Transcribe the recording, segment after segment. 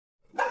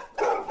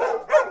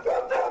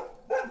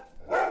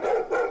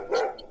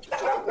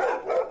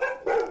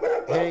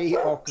Hej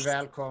och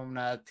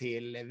välkomna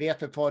till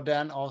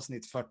VP-podden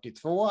avsnitt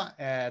 42.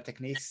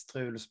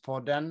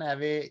 Teknikstrulspodden är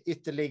vi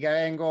ytterligare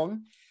en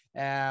gång.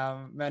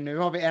 Men nu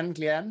har vi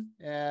äntligen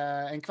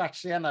en kvart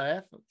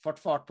senare fått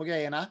fart på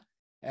grejerna.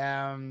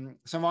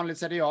 Som vanligt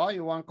så är det jag,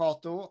 Johan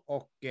Kato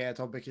och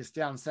Tobbe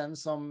Christiansen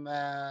som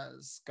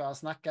ska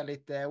snacka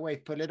lite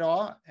Wakepool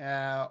idag.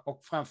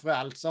 Och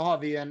framförallt så har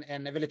vi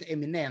en väldigt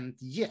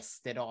eminent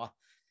gäst idag.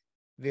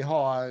 Vi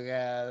har...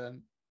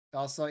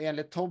 Alltså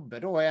enligt Tobbe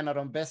då en av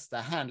de bästa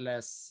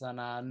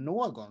handlersarna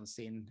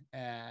någonsin.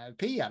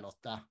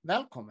 Pia-Lotta,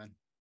 välkommen.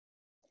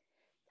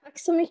 Tack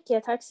så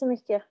mycket, tack så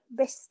mycket.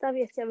 Bästa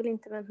vet jag väl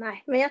inte, men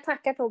nej. Men jag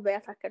tackar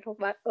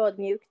Tobbe.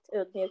 Ödmjukt.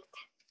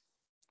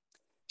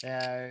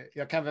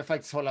 Jag kan väl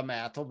faktiskt hålla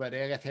med Tobbe, det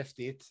är rätt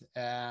häftigt.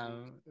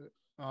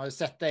 Jag har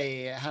sett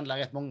dig handla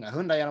rätt många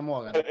hundar genom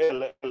åren.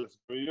 Eller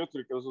ska vi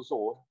uttrycka det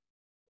så?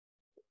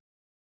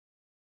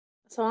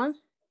 Sa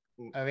han?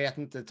 Jag vet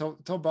inte,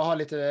 Tobbe har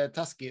lite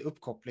taskig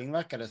uppkoppling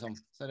verkar det som.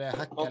 Så det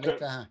hackar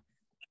lite här.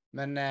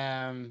 Men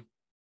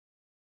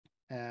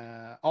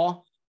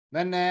ja,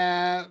 men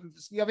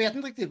jag vet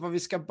inte riktigt var vi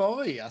ska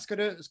börja.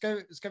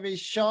 Ska vi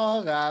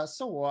köra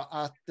så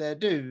att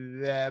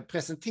du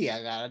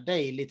presenterar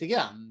dig lite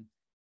grann,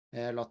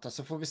 Lotta,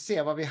 så får vi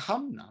se var vi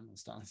hamnar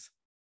någonstans.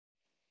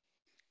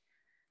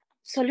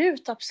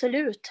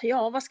 Absolut.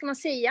 Ja, vad ska man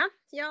säga?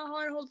 Jag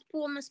har hållit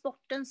på med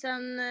sporten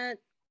sedan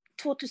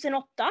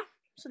 2008.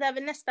 Så det är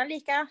väl nästan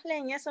lika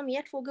länge som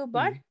er två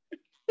gubbar.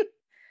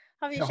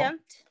 Har vi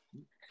känt.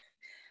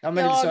 Ja,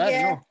 men så är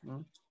det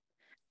nog.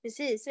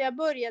 Precis, så jag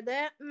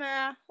började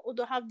med, och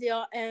då hade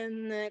jag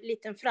en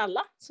liten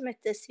fralla som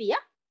hette Svea.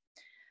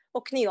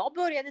 Och när jag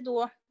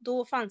började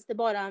då fanns det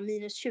bara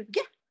 -20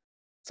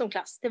 som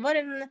klass. Det var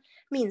den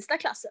minsta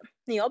klassen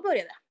när jag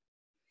började.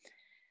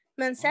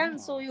 Men sen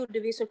så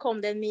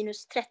kom det en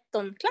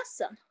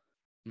 -13-klassen.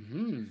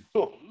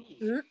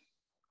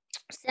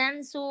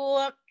 Sen så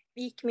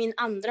gick min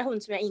andra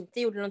hund som jag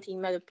inte gjorde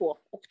någonting med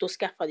på, och då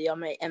skaffade jag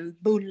mig en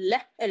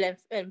bulle, eller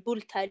en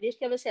bullterrier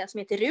ska jag väl säga, som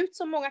heter Rut,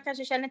 som många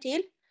kanske känner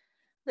till.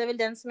 Det är väl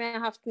den som jag har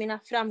haft mina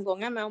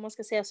framgångar med, om man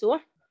ska säga så,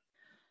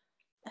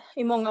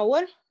 i många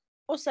år.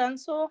 Och sen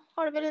så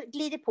har det väl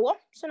glidit på.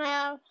 Så när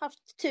jag har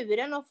haft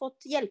turen och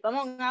fått hjälpa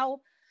många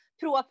och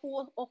prova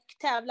på och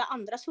tävla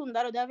andras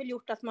hundar, och det har väl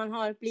gjort att man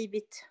har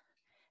blivit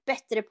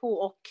bättre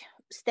på att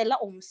ställa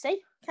om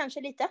sig,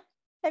 kanske lite.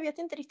 Jag vet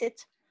inte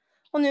riktigt.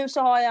 Och nu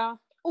så har jag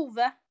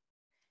Ove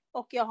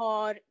och jag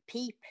har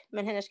Pip,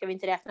 men henne ska vi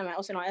inte räkna med.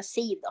 Och sen har jag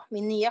Sid då,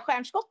 min nya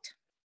stjärnskott.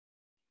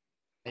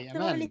 Det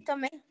var lite av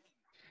mig.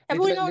 Jag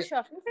bor i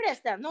Norrköping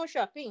förresten.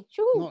 Norrköping.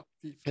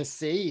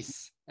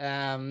 Precis.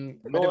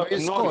 Men det var ju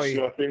skoj.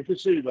 Norrköping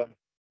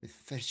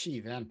för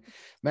Kiven.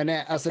 Men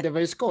alltså det var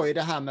ju skoj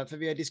det här med, för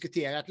vi har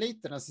diskuterat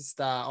lite de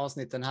sista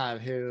avsnitten här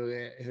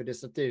hur det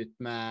sett ut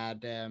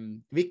med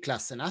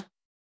viktklasserna.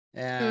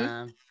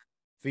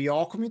 För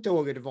jag kommer inte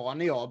ihåg hur det var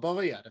när jag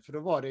började, för då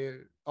var det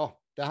ju,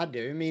 det hade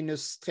jag ju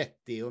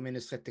 -30 och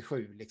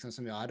 -37 liksom,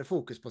 som jag hade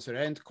fokus på, så jag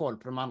hade inte koll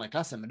på de andra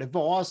klasserna. Men det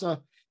var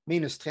alltså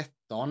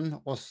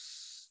 -13 och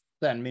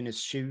sen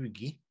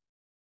 -20.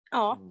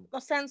 Ja,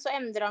 och sen så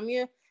ändrade de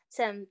ju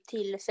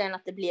sen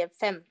att det blev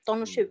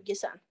 15 och 20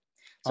 sen.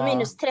 Så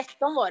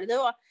 -13 var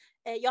det.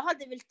 Jag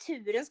hade väl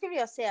turen, skulle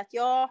jag säga, att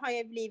jag har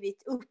ju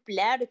blivit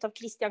upplärd av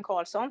Christian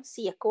Karlsson,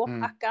 CK,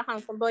 Akka,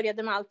 han som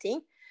började med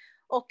allting.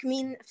 Och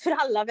min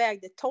fralla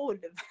vägde 12.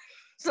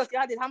 Så att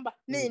han bara,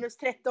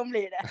 -13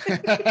 blir det.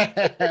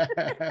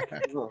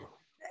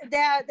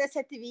 det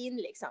sätter vi in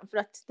liksom. För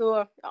att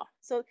då,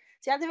 så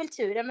jag hade väl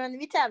turen. Men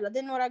vi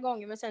tävlade några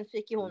gånger. Men sen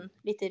fick ju hon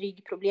lite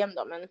ryggproblem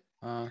då.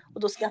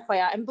 Och då skaffade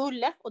jag en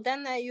bulle. Och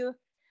den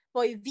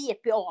var ju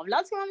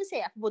VP-avlad, ska man väl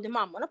säga. Både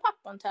mamman och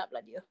pappan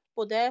tävlade ju.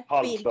 Både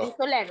Birgit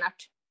och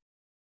Lennart.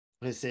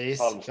 Precis.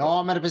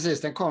 Ja, men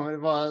precis. Det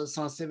var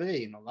San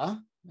Severino,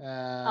 va?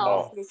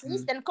 Ja,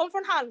 precis. Den kom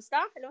från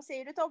Halmstad. Eller vad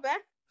säger du, Tobbe?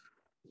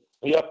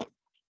 Japp.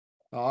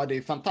 Ja, det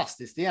är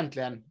fantastiskt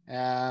egentligen.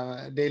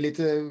 Det är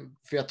lite,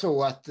 för jag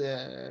tror att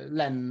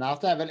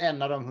Lennart är väl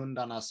en av de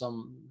hundarna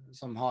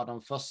som har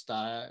de första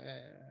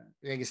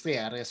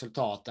registrerade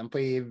resultaten på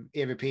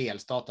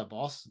EVPLs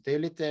databas. Det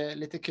är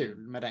lite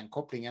kul med den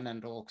kopplingen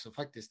ändå också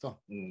faktiskt då.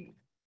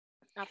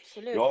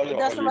 Absolut.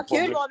 Det som var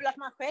kul var väl att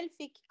man själv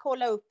fick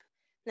kolla upp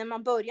när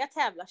man börjar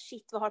tävla.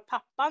 Shit, vad har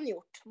pappan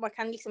gjort? Man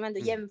kan liksom ändå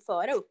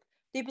jämföra upp.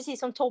 Det är precis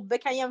som Tobbe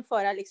kan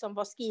jämföra liksom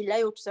vad Skilla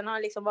har gjort. Sen har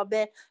liksom vad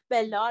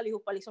Bella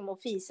allihopa liksom,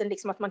 och Fisen.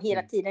 Liksom, att man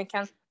hela tiden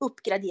kan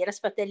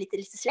uppgraderas för att det är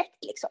lite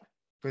släkt. Liksom.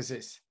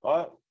 Precis.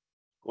 Ja.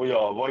 Och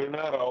jag var ju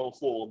nära att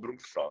få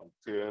brorsan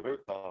till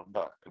rutan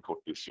där. En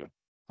kortis ju.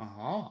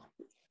 Aha.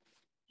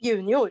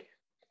 Junior.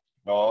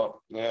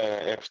 Ja,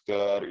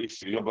 efter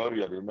Issi. Jag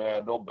började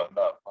med Dobben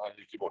där. Han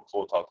gick ju bort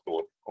 2,5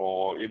 år.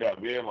 Och i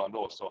den vevan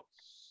då så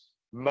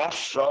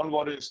Mersan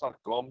var det snack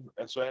om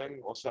en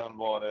sväng, och sen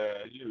var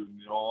det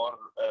junior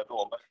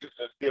då.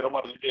 Det de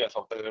hade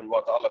gemensamt var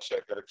att alla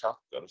käkade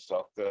katter, så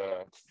att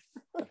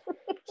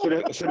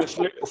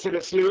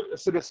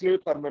så det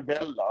slutade med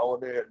Bella, och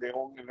det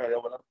ångrar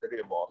jag väl inte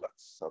det valet,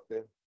 så att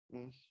det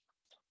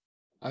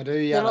Ja, det är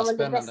ju Det jävla var väl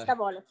det spännande. bästa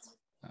valet.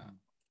 Ja.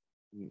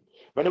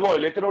 Men det var ju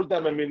lite roligt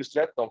där med minus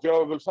 13. För jag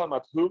har väl för mig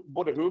att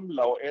både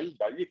Humla och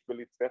Elda gick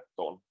väl i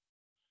 13.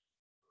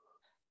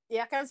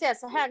 Jag kan säga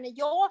så här, när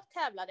jag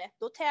tävlade,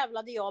 då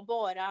tävlade jag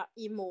bara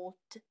emot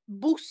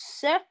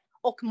Bosse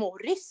och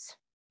Morris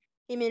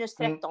i minus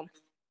 13.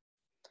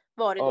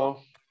 Var det då?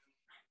 Ja.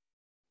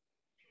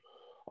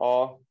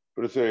 Ja,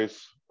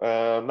 precis.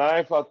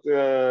 Nej, för att...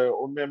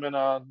 och jag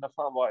menar, när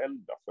fan var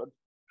Elda född?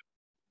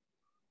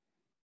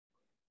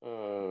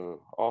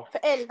 Ja. För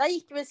Elda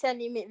gick väl sen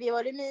vi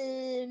var det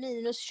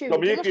minus 20.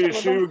 De gick ju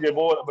 20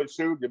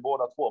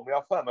 båda två. Men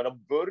jag har för mig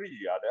de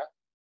började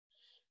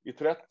i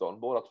 13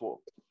 båda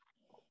två.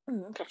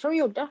 Kanske de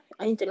gjorde.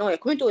 Jag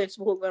kommer inte ens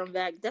ihåg vad de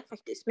vägde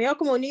faktiskt. Men jag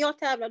kommer ihåg när jag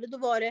tävlade, då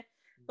var det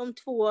de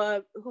två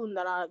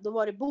hundarna. Då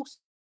var det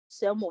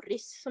Bosse och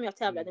Morris som jag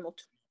tävlade emot.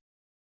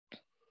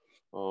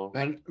 Ja.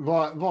 Men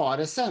var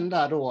det sen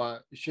där då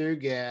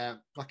 20,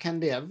 vad kan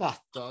det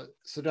varit då?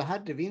 Så då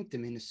hade vi inte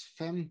minus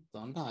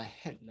 15 där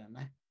heller,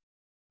 nej.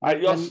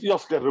 Nej,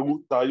 jag ska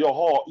rota. Jag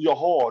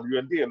har ju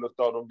en del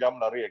av de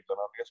gamla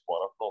reglerna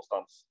nedsparat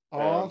någonstans.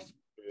 Ja,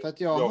 för att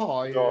jag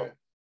har ju...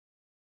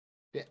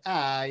 Det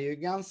är ju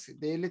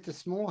det är lite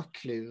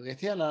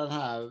småklurigt hela den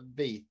här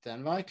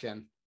biten,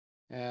 verkligen.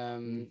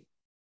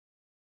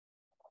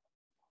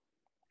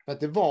 För att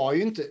det var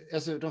ju inte,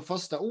 alltså de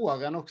första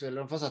åren också,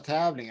 eller de första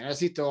tävlingarna, jag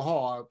sitter och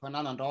har på en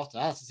annan dator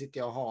här, så sitter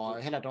jag och har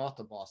hela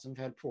databasen,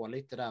 för jag höll på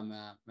lite där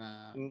med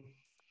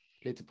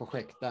lite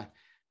projekt där.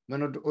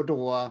 Men och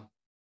då,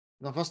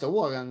 de första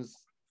åren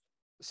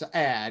så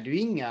är det ju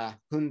inga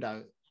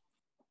hundar,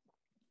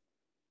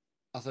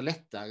 alltså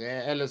lättare,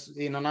 eller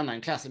i någon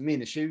annan klass,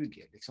 minus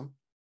 20 liksom.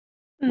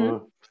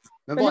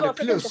 Men var det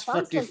plus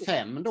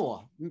 45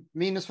 då?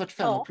 Minus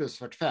 45 och plus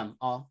 45,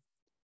 ja.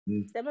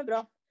 Stämmer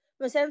bra.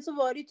 Men sen så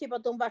var det ju typ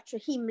att de var så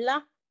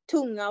himla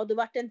tunga, och det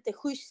var inte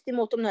schysst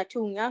emot de här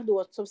tunga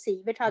då som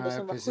Sivert hade. Nej,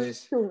 som var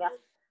schysst tunga.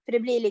 För det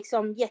blir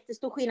liksom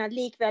jättestor skillnad,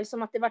 likväl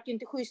som att det var ju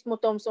inte schysst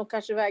mot dem som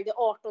kanske vägde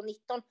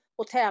 18-19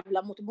 och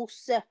tävla mot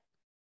Bosse.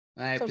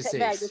 Nej, som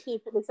precis. Vägde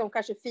typ liksom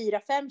kanske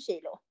 4-5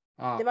 kilo.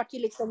 Ja. Det var ju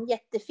liksom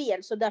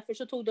jättefel, så därför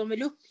så tog de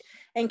väl upp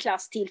en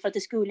klass till för att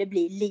det skulle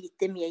bli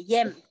lite mer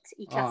jämnt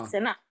i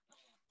klasserna.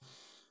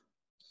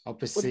 Ja,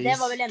 precis. Och det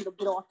var väl ändå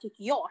bra,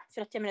 tycker jag.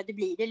 För att jag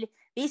menar,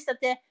 visst att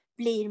det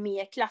blir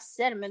mer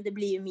klasser, men det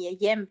blir ju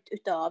mer jämnt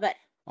utöver.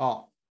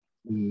 Ja.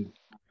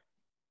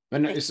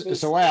 Men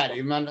så är det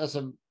ju. Men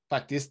alltså,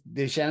 faktiskt,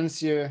 det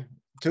känns ju...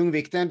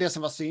 Tungvikten, det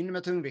som var synd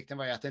med tungvikten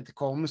var ju att det inte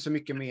kom så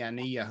mycket mer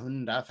nya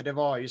hundar. För det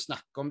var ju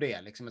snack om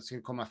det, liksom, att det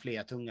skulle komma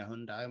fler tunga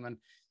hundar. Men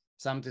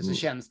samtidigt så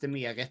känns det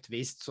mer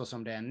rättvist så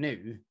som det är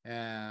nu.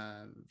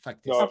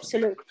 Faktiskt. Ja,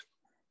 absolut.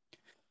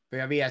 För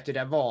jag vet ju,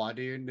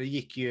 det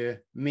gick ju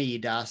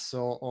Midas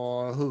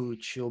och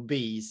Hooch och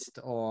Beast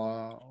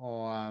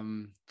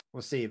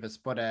och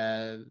Sivers, både,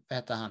 vad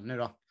heter han nu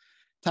då?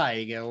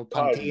 Tiger och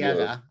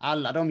Pantera.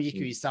 Alla de gick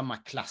ju i samma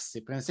klass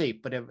i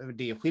princip. Och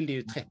det skilde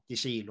ju 30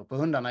 kilo på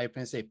hundarna i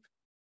princip.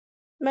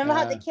 Men vad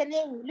hade Ken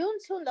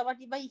Englunds hundar?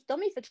 Vad gick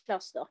de i för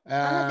klass då?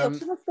 Han hade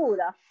också några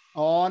stora.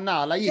 Ja,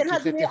 Nala gick i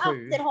 37.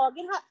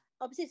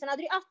 Precis. Sen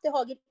hade ju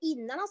Atterhagen,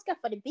 innan han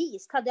skaffade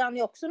Beast, hade han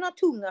ju också några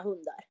tunga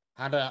hundar.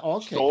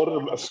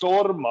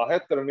 Storma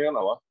hette den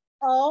ena, va?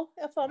 Ja,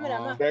 jag får med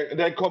den.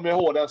 Den kommer jag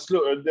ihåg.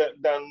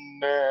 Den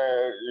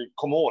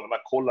kom ihåg när man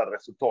kollade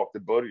resultat i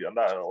början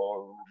där.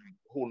 Och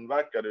hon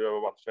verkade ju ha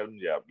varit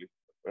fälljävlig.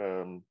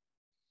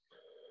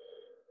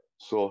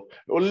 Så.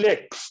 Och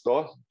Lex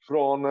då?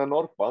 Från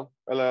Norpan?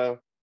 Eller?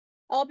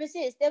 Ja,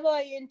 precis. Det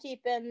var ju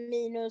en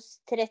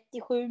minus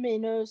 37,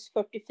 minus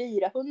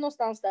 44 hund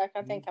någonstans där, kan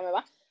jag tänka mig,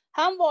 va?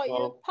 Han var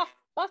ju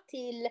pappa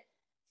till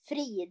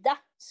Frida,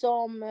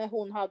 som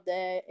hon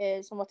hade,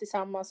 som var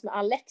tillsammans med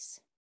Alex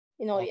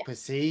i Norge. Ja,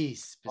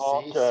 precis.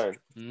 Okay.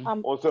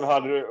 Och sen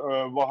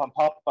var han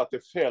pappa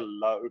till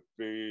Fälla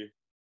uppe i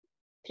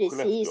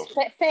Precis.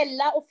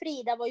 Fälla och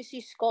Frida var ju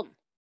syskon.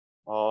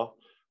 Ja.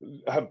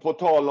 På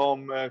tal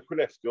om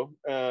Skellefteå.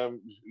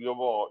 Jag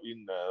var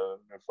inne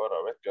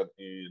förra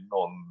veckan i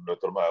någon av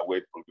de här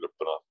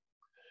weightpool-grupperna.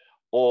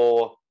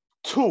 Och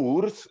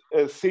Tors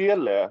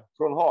sele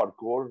från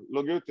Hardcore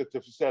låg ute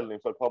till försäljning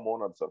för ett par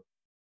månader sedan.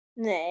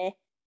 Nej.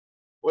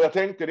 Och jag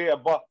tänkte det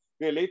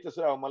är lite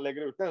så här, om man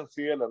lägger ut den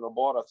selen och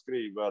bara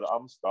skriver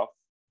amstaff.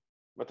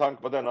 Med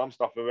tanke på att den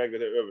amstaffen vägde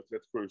över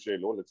 37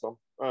 kilo liksom.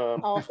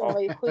 Ja, det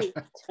var ju sjukt.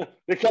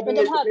 Det kan bli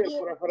lite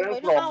fel på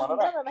referensramarna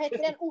där. Vad heter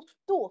den?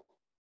 Otto?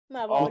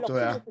 Otto,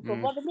 ja.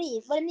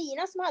 Var det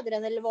Nina som hade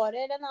den, eller var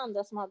det den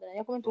andra som hade den?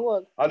 Jag kommer inte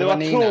ihåg. Ja, det var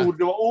Nina.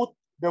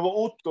 Det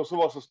var Otto som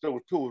var så stor.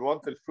 Tor var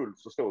inte fullt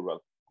så stor väl?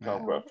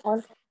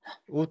 Kanske.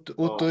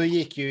 Otto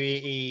gick ju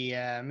i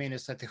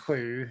minus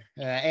 37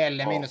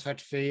 eller minus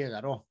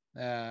 44 då.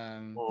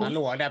 Han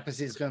låg där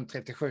precis runt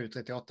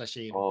 37-38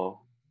 kilo.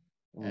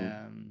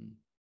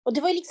 Och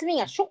det var ju liksom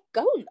inga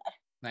tjocka hundar.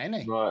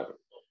 Nej.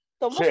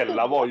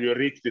 Fälla var ju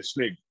riktigt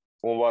snygg.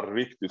 Hon var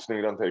riktigt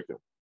snygg, den tecken.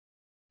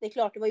 Det är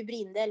klart, det var ju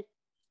brindel.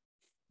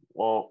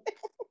 Ja.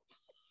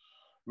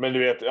 Men du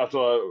vet, alltså,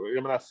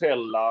 jag menar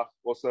Sella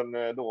och sen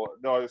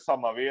då i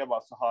samma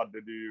veva så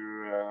hade du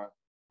ju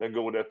den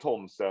gode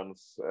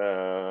Thomsens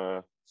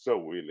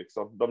Zoe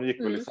liksom. De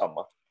gick väl i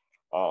samma.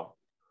 Ja.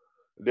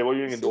 Det var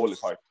ju ingen dålig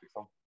fight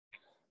liksom.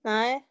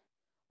 Nej.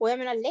 Och jag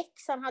menar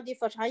Leksand hade ju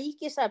först, han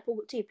gick ju så här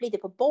på, typ lite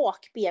på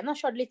bakbenen,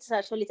 körde lite så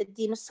här, så lite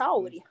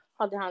dinosaurier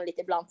hade han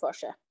lite ibland för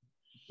sig.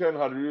 Sen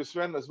hade du ju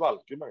Svennes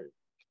Valky med.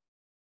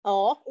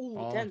 Ja,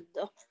 den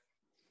då.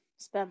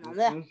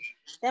 Spännande.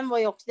 Den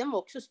var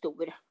också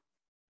stor.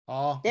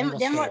 Ja,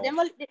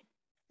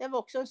 den var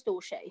också en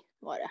stor tjej,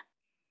 var det.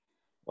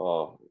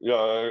 Ja,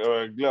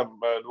 jag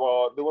glömmer.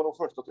 Det var de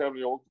första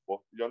tävlingen jag åkte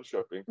på,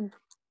 Jönköping.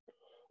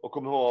 Och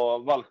kommer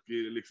ihåg,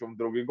 Valky liksom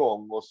drog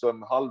igång och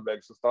sen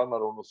halvvägs så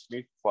stannade hon och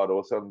sniffade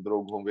och sen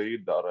drog hon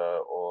vidare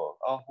och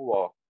ja, hon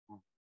var...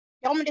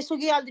 Ja, men det såg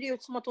ju aldrig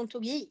ut som att hon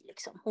tog i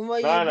liksom. Hon var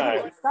ju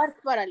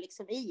stark bara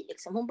liksom i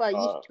liksom. Hon bara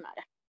gick med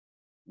det.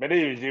 Men det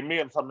är ju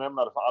gemensam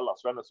nämnare för alla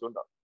Svennes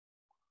hundar.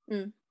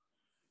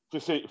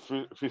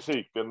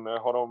 Fysiken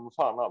har de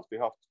fan alltid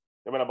haft.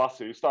 Jag menar,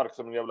 Basse är ju stark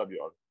som en jävla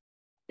björn.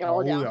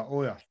 Ja.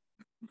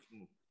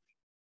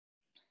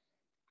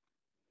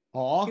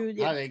 Ja, Gud,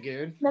 ja.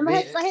 herregud. Men vad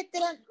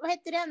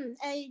hette den?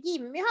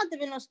 Jimmy hade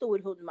väl någon stor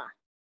hund, va?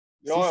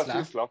 Ja,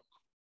 Sissla.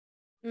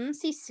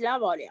 Sissla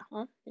var det,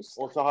 ja. Just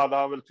det. Och så hade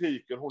han väl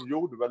Tiken. Hon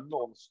gjorde väl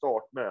någon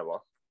start med,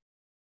 va?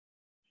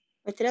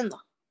 Vad heter den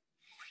då?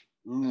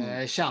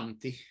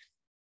 Shanti.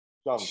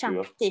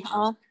 Shanti,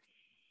 ja.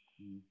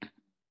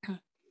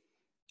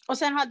 Och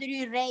sen hade du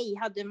ju Ray,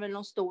 hade väl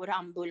någon stor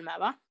ambull med,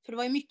 va? För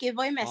det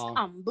var ju mest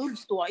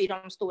ambulls då i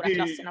de stora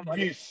klasserna.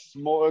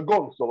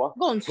 Gonzo, va?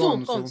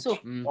 Gonzo.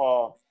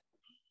 Ja.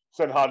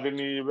 Sen hade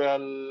ni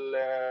väl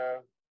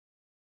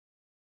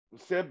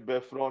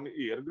Sebbe från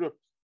er grupp.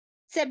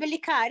 Sebbe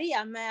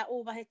Likaria med,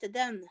 vad hette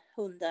den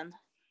hunden?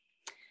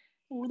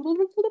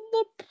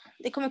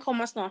 Det kommer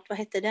komma snart, vad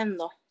hette den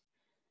då?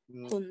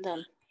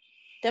 Hunden.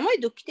 Den var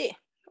ju duktig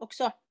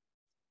också.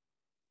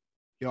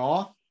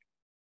 Ja.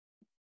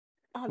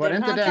 Var det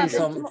inte den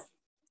som...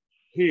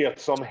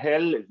 Het som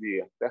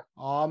helvete.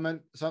 Ja,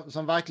 men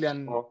som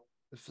verkligen...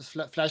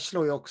 Flash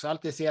slog ju också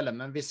alltid i selen,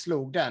 men vi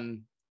slog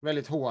den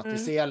väldigt hårt i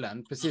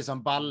selen. Precis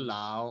som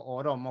Balla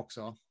och dem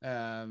också.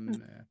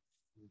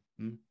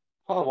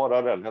 Fan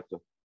vad den hette.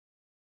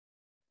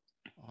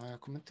 Ja, jag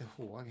kommer inte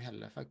ihåg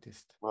heller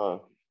faktiskt.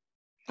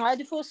 Nej,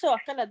 du får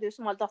söka där, du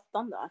som har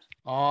datan där.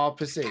 Ja,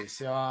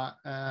 precis.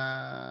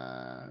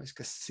 Vi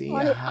ska se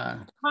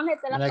här. Han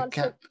heter i alla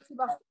fall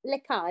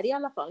Lekari i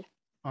alla fall.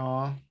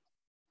 Ja.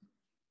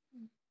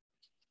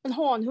 En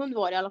hanhund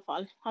var det i alla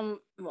fall.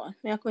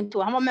 Men jag kommer inte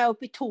ihåg. Han var med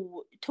uppe i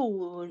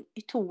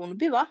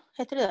Tornby, va?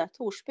 Heter det där?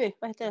 Torsby?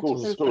 Vad heter det?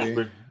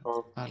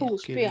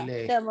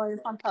 Torsby. Det var ju en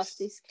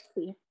fantastisk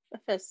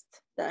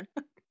fest där.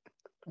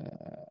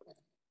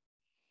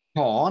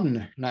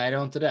 Han? Nej, det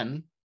var inte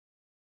den.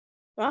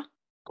 Va?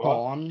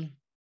 Han?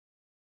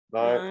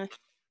 Nej.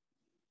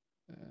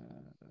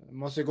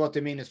 Måste gå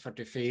till minus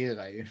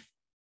 44 ju.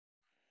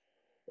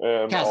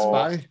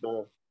 Kaspar?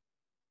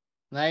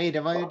 Nej,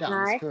 det var ju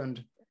dansk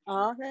hund.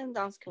 Ja, det är en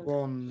dansk hund.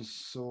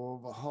 Gonzo,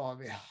 vad har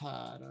vi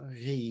här?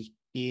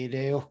 Riki,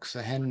 det är också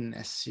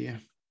hennes ju.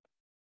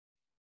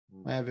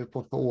 Vad är vi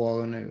på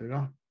år nu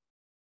då?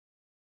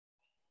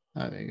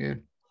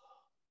 Herregud.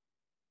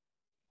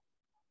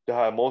 Det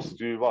här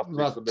måste ju vara...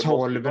 Var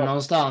 12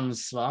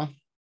 någonstans, va?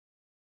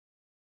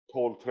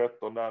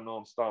 12-13 där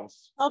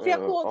någonstans. Ja,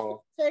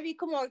 för vi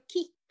kommer ihåg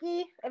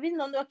Kiki. Jag vet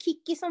inte om det var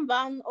Kiki som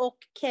vann och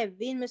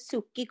Kevin med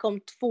Suki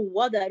kom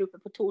tvåa där uppe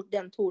på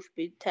den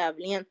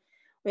Torsby-tävlingen.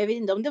 Och jag vet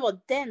inte om det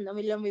var den,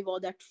 om vi var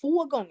där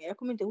 2 gånger. Jag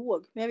kommer inte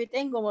ihåg. Men jag vet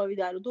en gång var vi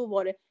där och då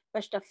var det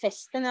värsta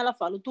festen i alla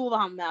fall. Och då var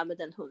han med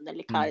den hunden,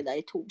 Likari, där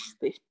i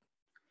Torsby.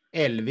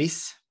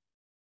 Elvis.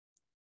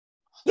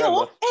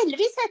 Ja,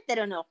 Elvis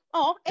hette den då.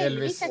 Ja,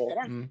 Elvis hette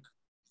den.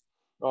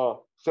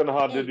 Ja, sen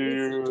hade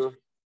du ju...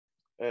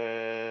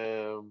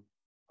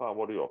 fan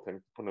vad det jag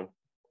tänkte på nu.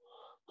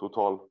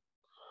 Total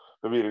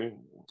förvirring.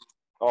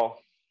 Ja,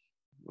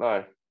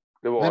 nej,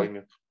 det var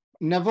inget.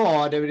 När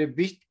var det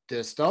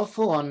byttes då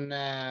från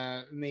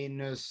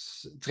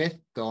minus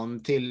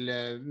 13 till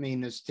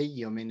minus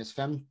 10 och minus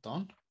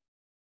 15?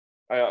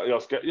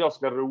 Jag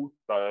ska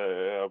rota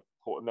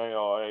när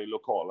jag är i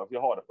lokalen, för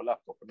jag har det på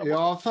laptopen. Jag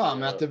har för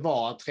mig att det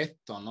var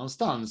 13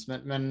 någonstans,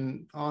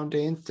 men ja, det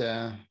är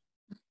inte...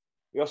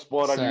 Jag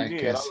sparade ju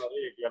ner alla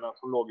reglerna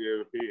som låg i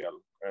UPL.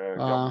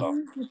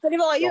 För det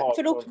var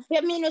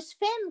ju, minus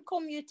 5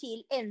 kom ju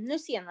till ännu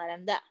senare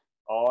än det.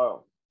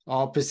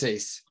 Ja,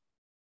 precis.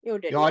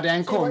 Ja,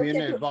 den kom ju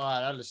nu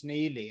bara alldeles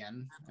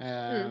nyligen.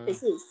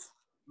 Precis.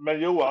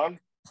 Men Johan,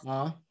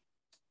 ja.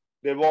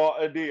 Det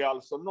är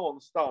alltså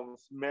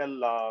någonstans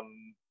mellan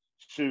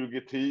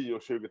 2010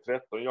 och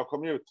 2013. Jag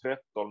kom ju ut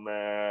 13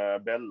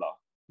 med Bella.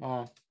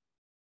 Ja.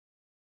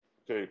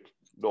 Typ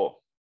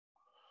då.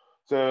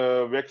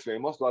 Så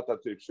växlingen måste vara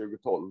typ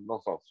 2012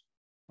 någonstans.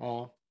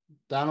 Ja.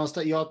 Där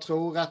någonstans, jag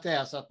tror att det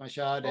är så att man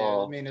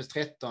körde minus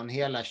 13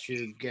 hela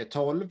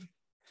 2012.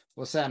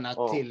 Och sen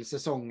att till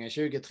säsongen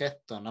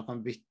 2013 att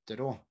man bytte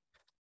då.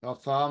 Jag har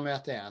för mig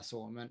att det är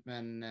så,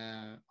 men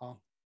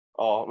ja.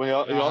 Ja, men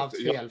Jag har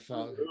haft fel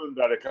för.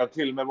 undrar, det kan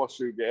till och med vara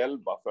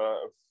 2011.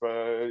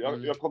 För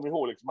jag kommer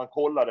ihåg, liksom, man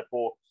kollade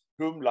på,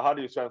 Humla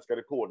hade ju svenska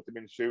rekordet i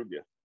min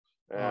 20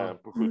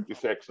 på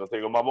 76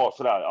 någonting. Och man var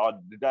sådär, ja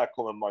det där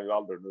kommer man ju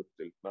aldrig upp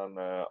till. Men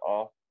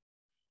ja.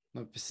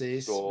 Men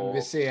precis, Så...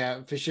 vi ser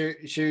för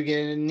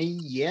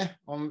 2009,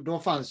 då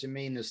fanns ju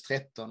minus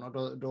 13 och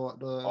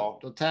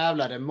då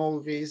tävlade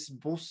Morris,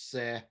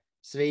 Bosse,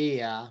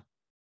 Svea,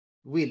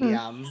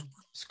 William,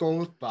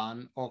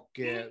 Skorpan och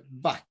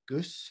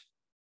Bacchus.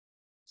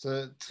 Så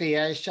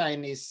 3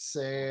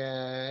 Chinese,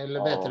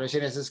 eller bättre,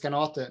 kinesiska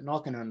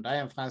nakenhundar,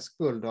 en fransk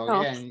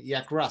bulldog, en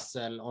Jack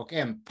Russell och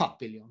en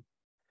papillon.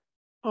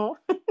 Ja.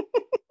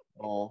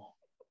 Ja.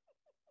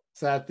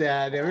 Så att det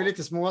är väl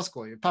lite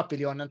småskoj.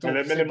 Papiljonen tog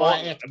bara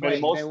ett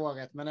poäng det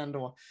året, men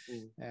ändå.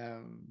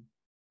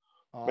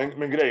 Ja.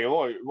 Men grejen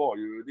var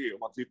ju det, om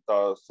man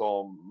tittar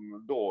som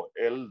då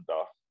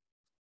Elda.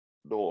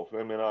 Då, för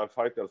jag menar,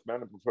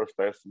 Fightelsmännen på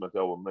första SM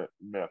jag var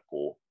med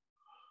på.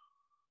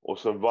 Och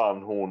så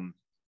vann hon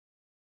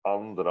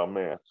andra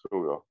med,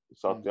 tror jag.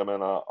 Så att jag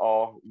menar,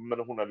 ja, men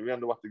hon hade ju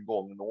ändå varit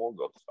igång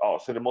något. Ja,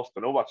 så det måste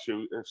nog varit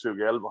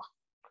 2011.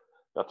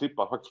 Jag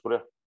tippar faktiskt på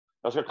det.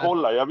 Jag ska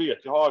kolla, jag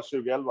vet, jag har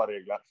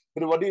 2011-regler. För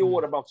det var det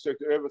året man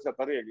försökte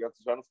översätta regler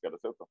till svenska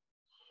dessutom.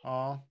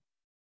 Ja.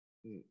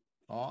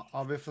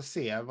 Ja, vi får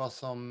se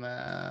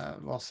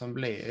vad som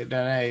blir.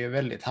 Den är ju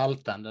väldigt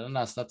haltande, den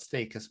här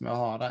statistiken som jag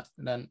har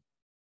där.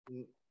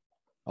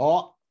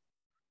 Ja,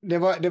 det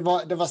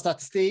var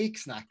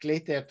statistiksnack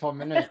lite ett par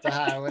minuter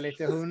här och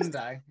lite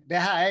hundar. Det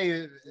här är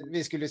ju,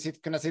 vi skulle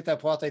kunna sitta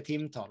och prata i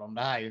timtal om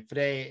det här ju, för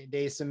det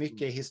är så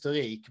mycket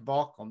historik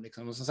bakom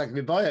liksom. Och som sagt,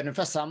 vi började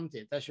ungefär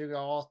samtidigt, där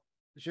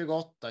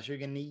 2008,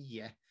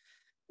 2009.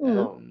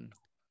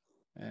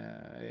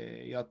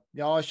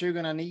 Ja,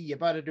 2009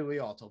 började du och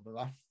jag, Tobbe,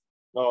 va?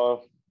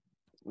 Ja,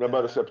 det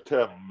började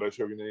september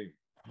 2009.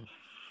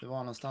 Det var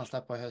någonstans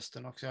där på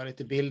hösten också. Jag har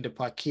lite bilder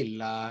på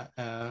Akilla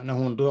när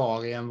hon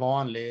drar i en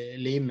vanlig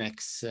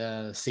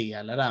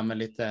Limex-sele där med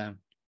lite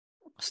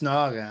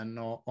snören.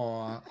 Och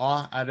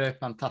ja, det är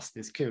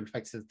fantastiskt kul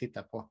faktiskt att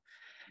titta på.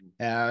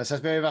 Så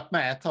att vi har ju varit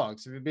med ett tag,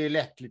 så vi blir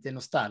lätt lite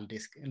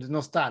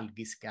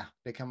nostalgiska.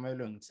 Det kan man ju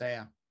lugnt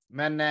säga.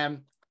 Men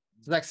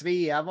så sagt,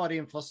 Svea var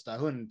din första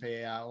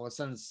hund-PA och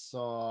sen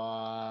så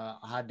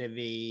hade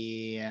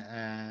vi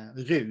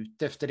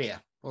Rut efter det.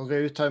 Och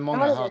Rut har ju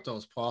många hört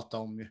oss prata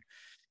om ju.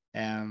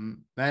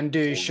 Men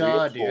du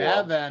körde ju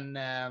även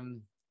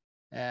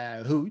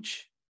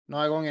Hooch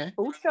några gånger.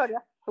 Hooch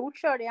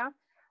körde jag.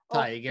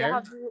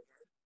 Tiger?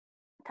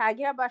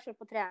 Tiger har bara kört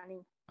på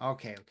träning.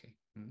 Okej.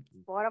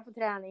 Bara på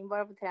träning.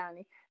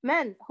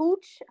 Men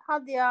Hooch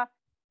hade jag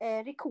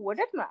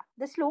rekordet med.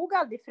 Det slog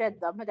aldrig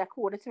Fredda med det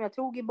rekordet som jag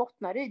tog i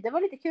Bottnaryd. Det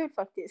var lite kul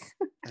faktiskt.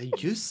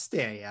 Just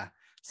det, ja.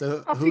 Så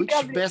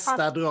Hooch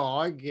bästa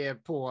drag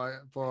på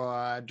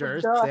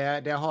dirt,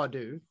 det har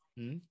du.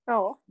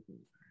 Ja.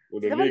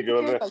 Och det ligger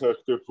väl rätt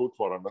högt upp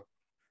fortfarande.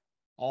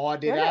 Ja,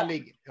 det där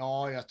ligger...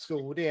 Ja, jag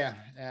tror det.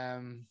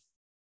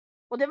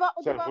 Och det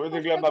var sen får vi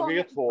inte glömma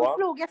V2. Då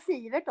slog jag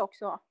Sivert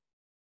också.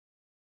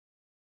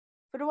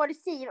 För då var det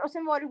Sivert. Och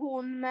sen var det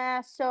hon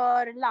med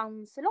Sir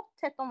Lancelot,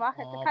 hette hon, va?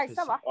 Hette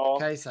Kajsa, va? Ja,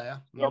 Kajsa, ja.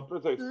 Ja,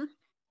 precis.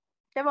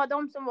 Det var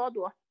de som var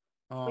då.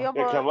 Ja.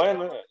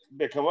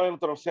 Det kan vara en av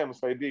de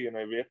sämsta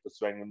idéerna i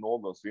VP-svängen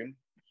någonsin.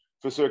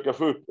 Försöka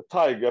få upp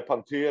Tiger,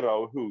 Pantera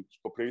och Hooch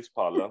på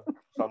prispallen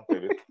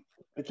samtidigt.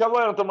 Det kan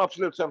vara en av de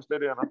absolut sämsta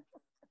idéerna.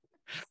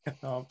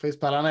 Ja,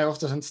 prispallarna är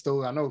oftast inte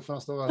stora nog för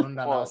de stora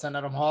hundarna. Och sen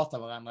när de hatar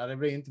varandra, det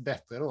blir inte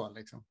bättre då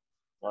liksom.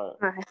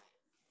 Nej.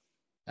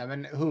 Ja,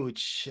 men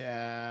Hooch...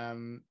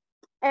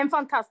 En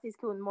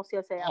fantastisk hund måste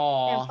jag säga.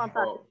 Ja, en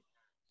fantastisk.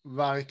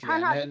 Verkligen.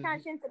 Han hade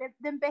kanske inte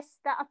den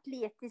bästa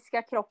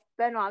atletiska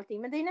kroppen och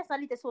allting. Men det är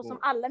nästan lite så som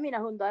alla mina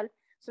hundar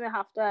som jag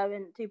haft och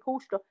även typ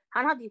Hooch då.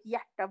 Han hade ju ett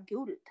hjärta av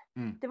guld.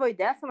 Det var ju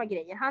det som var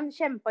grejen. Han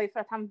kämpade ju för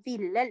att han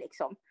ville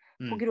liksom.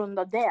 På grund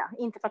av det.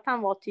 Inte för att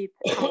han var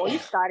ju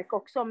stark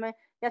också. Men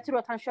jag tror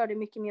att han körde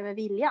mycket mer med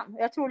viljan.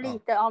 Jag tror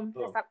lite av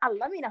nästan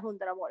alla mina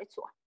hundar har varit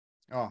så.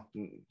 Ja.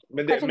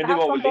 Men det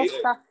var väl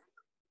bästa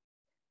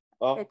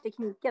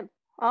tekniken.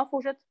 Ja,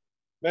 fortsätt.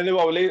 Men det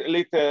var väl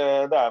lite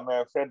där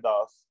med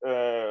Freddas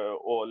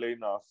och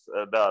Linas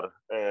där.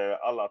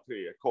 Alla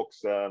tre.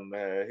 Coxen,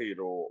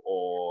 Hiro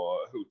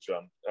och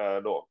Hoochen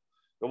då.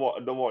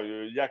 De var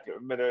ju jäkla...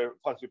 Men det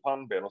fanns ju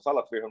pannben hos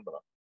alla 300.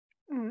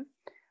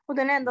 Och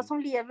den enda som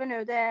lever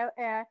nu, det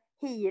är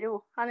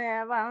Hiro. Han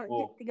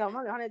är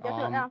jättegammal. Han är,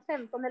 han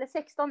 15 eller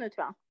 16 nu,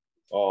 tror jag.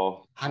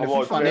 Ja, han är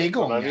fortfarande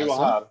igång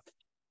alltså.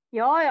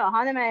 Ja,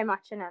 han är med i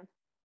matchen än.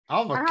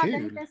 Ja, vad kul.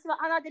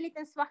 Han hade en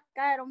liten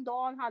svacka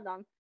häromdagen, hade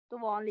han. Då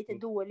var han lite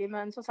dålig,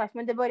 men som sagt,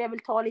 men det börjar väl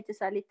ta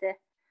lite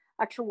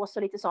artros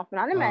och lite sånt. Men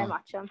han är med i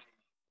matchen.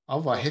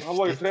 Ja, vad häftigt.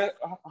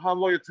 Han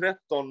var ju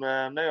 13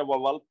 när jag var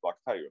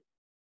valpvakt här ju.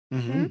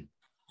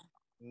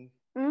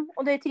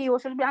 Och det är 3 år,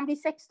 så han blir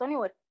 16 i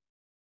år.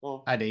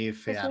 Ja, det är ju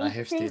för jävla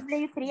häftigt. Det blir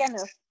ju 3 nu.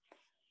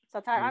 Så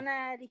att han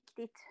är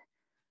riktigt...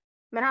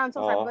 Men han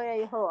som sagt börjar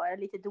ju höra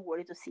lite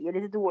dåligt och se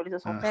lite dåligt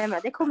och sånt. Men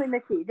det kommer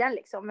med tiden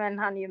liksom. Men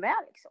han är ju med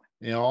liksom.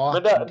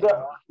 Ja.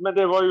 Men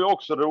det var ju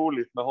också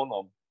roligt med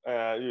honom.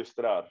 Just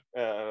det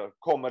där.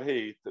 Kommer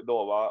hit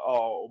då va.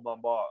 Ja, och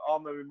man bara,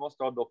 ja men vi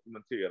måste ha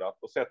dokumenterat.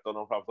 Och sätta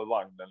honom framför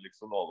vagnen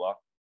liksom då va.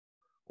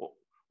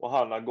 Och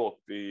han har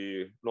gått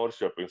i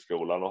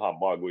Norrköpingsskolan och han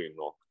bara går in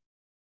och...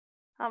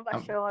 Han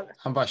bara kör.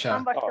 Han bara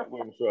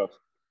kör. Kör.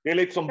 Det är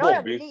lite som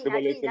Bobby. Ja, det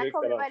var lite Lina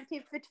kom ju likadant. väl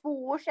typ för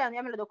 2 år sedan.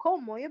 Jag menar, då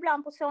kom hon ju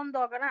ibland på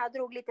söndagarna här och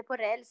drog lite på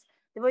räls.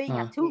 Det var ju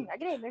inga tunga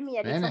grejer, men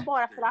mer liksom Nej.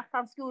 bara för att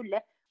han skulle.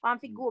 Och han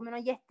fick gå med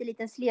någon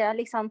jätteliten sleda,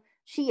 liksom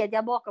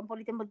kedja bakom på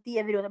lite på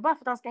DV-runden. Bara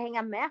för att han ska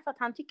hänga med. För att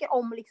han tycker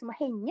om liksom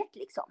hänget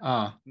liksom.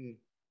 Ja.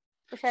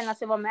 Och känna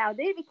sig vara med. Och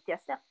det är det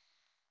viktigaste.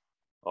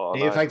 Ja,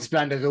 Det är ju faktiskt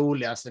bland det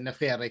roligaste när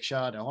Fredrik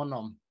körde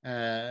honom.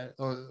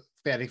 Och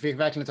Fredrik fick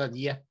verkligen ta ett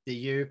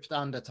jättedjupt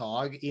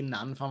andetag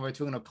innan. För han var ju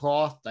tvungen att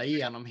prata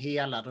igenom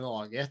hela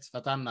draget. För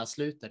att annars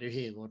slutade ju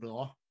Hero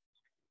dra.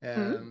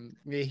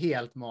 Det är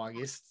helt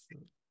magiskt.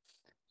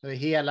 Så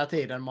hela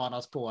tiden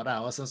manas på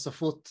där. Och sen så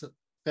fort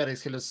Fredrik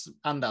skulle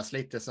andas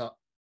lite så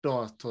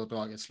då tog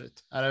draget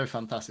slut. Ja, det var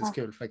fantastiskt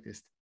kul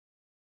faktiskt.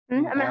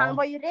 Men han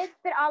var ju rädd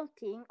för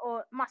allting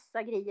och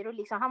massa grejer. Och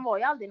liksom, han var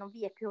ju aldrig någon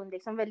VP-hund.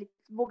 Liksom,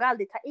 vågade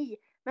aldrig ta i.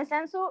 Men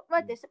sen så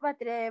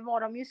var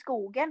de ju i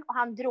skogen. Och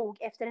han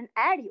drog efter en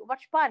älg. Och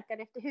vart sparkad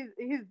efter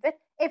huvudet.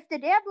 Efter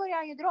det började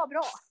han ju dra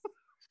bra.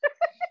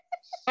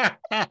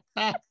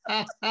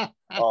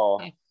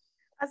 Ja.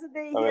 Alltså det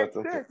är helt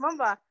sjukt. Man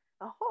bara,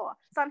 jaha.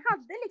 Så han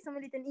hade liksom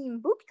en liten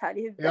inbukt här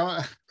i huvudet.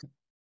 Ja,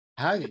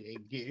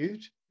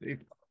 herregud.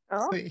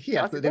 Ja. Helt,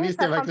 alltså, det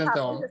visste jag verkligen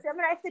inte om. Jag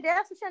menar, efter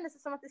det så kändes det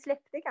som att det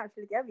släppte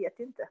kanske lite. Jag vet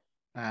inte.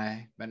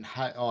 Nej, men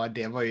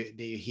det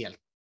är ju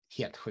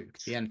helt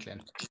sjukt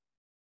egentligen.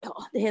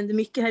 Ja, det händer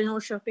mycket här i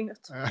Norrköping.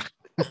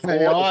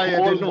 Ja,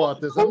 det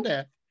låter som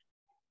det.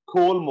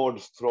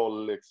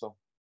 Kolmårdstroll liksom.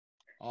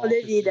 Ja, det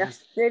är det.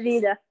 Det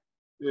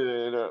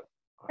är det.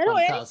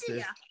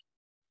 Fantastiskt.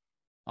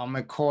 Ja,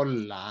 men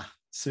kolla.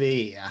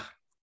 Svea.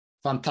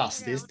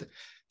 Fantastiskt.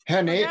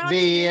 Hörrni,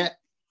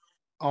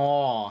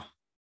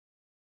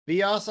 vi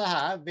gör så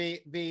här.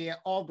 Vi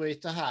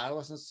avbryter här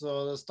och sen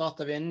så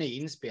startar vi en ny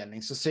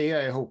inspelning. Så ser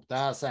jag ihop det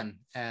här sen.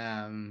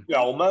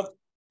 Ja, men...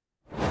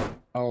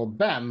 Och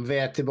bam, vi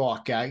är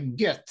tillbaka.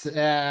 Gött.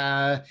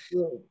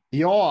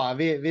 Ja,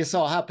 vi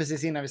sa här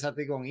precis innan vi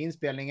satte igång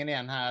inspelningen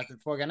igen här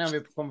att frågan är om vi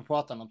kommer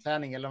prata om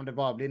träning eller om det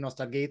bara blir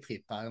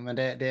nostalgitrippar. Men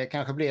det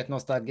kanske blir ett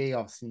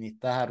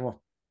nostalgiavsnitt det här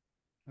då.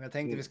 Jag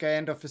tänkte vi ska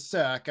ändå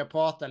försöka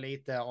prata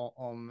lite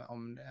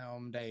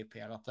om dig,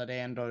 Peter. Det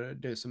är ändå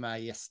du som är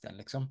gästen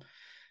liksom.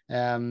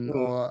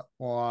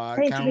 Och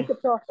det är inte mycket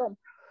att prata om.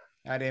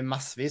 Ja, det är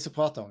massvis att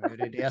prata om.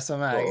 Det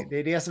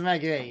är det som är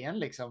grejen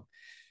liksom.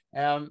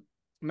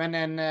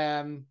 Men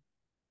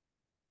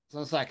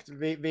som sagt,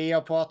 vi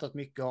har pratat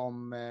mycket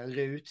om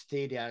Rut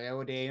tidigare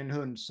och det är en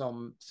hund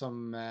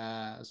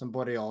som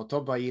både jag och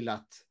Tobbe har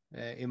gillat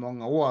i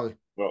många år.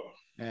 Ja.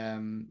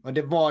 Och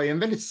det var ju en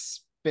väldigt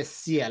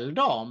speciell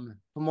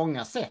dam på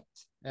många sätt.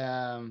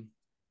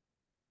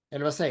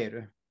 Eller vad säger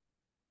du?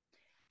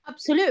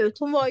 Absolut,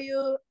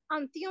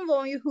 antingen var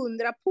hon ju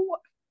 100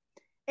 på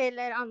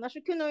eller annars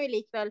så kunde hon ju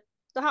likväl,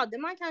 då hade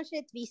man kanske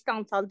ett visst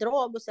antal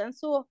drag och sen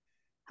så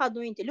hade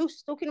hon inte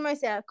lust, då kunde man ju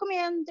säga kom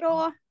igen,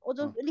 dra, och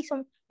då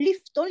liksom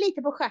lyfte hon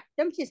lite på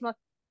stjärten precis som att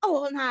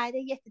nej, det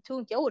är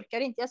jättetungt, jag orkar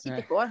inte, jag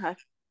sitter kvar här.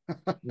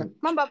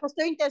 Man bara, fast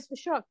jag har inte ens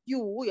försökt.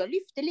 Jo, jag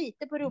lyfte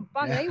lite på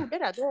rumpan, jag gjorde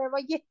det, det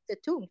var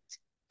jättetungt.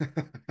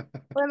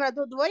 Och jag menar,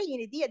 då var det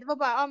ingen idé, det var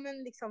bara,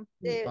 men liksom,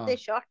 det är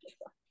kört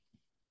liksom.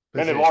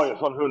 Men det var ju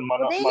sån hund man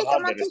det är lite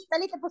om man tittar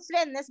lite på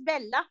Svennes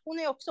Bella.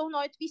 Hon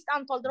har ett visst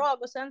antal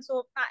drag och sen så,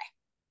 nej.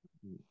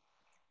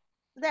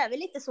 Det är väl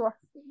lite så.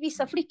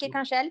 Vissa flickor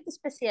kanske är lite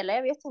speciella,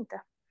 jag vet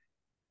inte.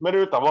 Men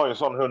Rutan var ju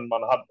en sån hund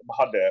man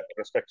hade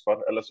respekt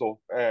för, eller så.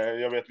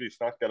 Jag vet, vi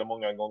snackade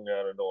många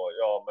gånger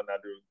då, men när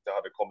du inte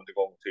hade kommit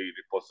igång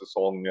tidigt på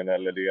säsongen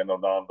eller det ena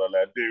och det andra,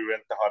 eller du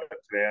inte hade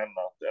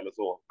tränat eller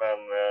så. Men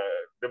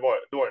det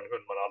var en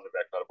hund man aldrig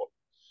räknade bort.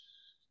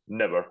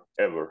 Never,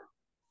 ever.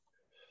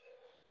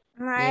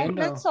 Nej,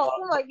 men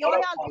saken var, jag har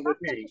ju aldrig varit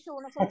den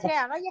personen som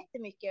tränar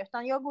jättemycket,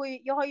 utan jag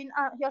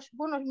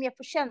går nog mer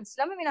på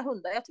känsla med mina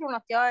hundar. Jag tror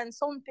att jag är en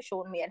sån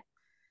person mer.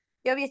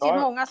 Jag vet ju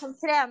många som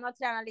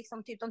tränar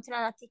liksom, typ de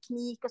tränar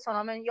teknik och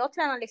sådana, men jag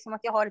tränar liksom att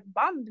jag har ett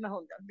band med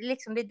hunden.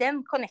 Det är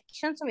den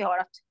connection som vi har,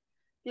 att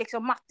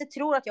liksom Matte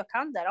tror att jag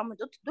kan det, men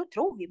då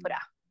tror vi på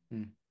det.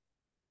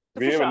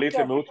 Vi är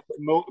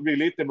väl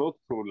lite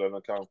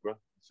motpolerna kanske.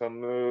 Sen,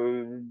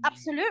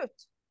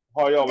 absolut.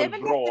 Har jag det är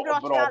väl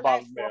bra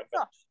band med.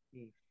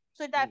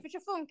 Så därför så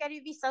funkar det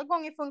ju, vissa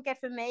gånger funkar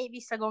för mig,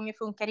 vissa gånger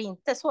funkar det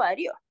inte, så är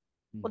det ju.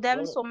 Och det är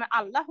väl så med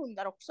alla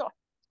hundar också.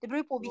 Det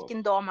beror på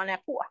vilken dag man är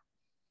på.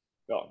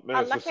 Ja, men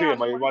alla så ser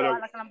man ju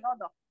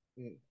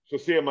så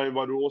ser man ju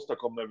vad du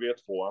åstadkommer med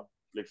V2,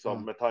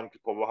 liksom, med tanke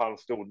på vad han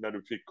stod när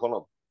du fick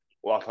honom.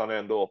 Och att han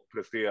ändå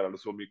presterade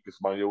så mycket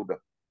som han gjorde.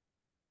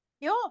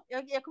 Ja,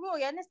 jag kommer ihåg,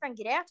 jag nästan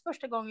grät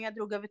första gången jag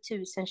drog över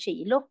 1000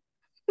 kilo.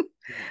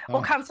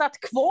 Och han satt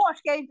kvar,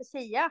 ska jag inte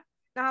säga.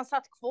 När han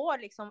satt kvar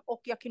liksom,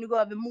 och jag kunde gå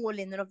över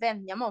mållinjen och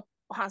vänja mig.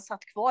 Och han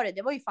satt kvar,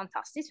 det var ju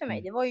fantastiskt för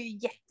mig. Det var ju en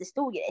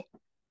jättestor grej.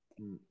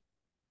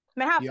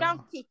 Men han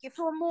framgick ju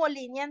från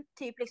mållinjen,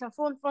 typ liksom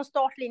från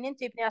startlinjen,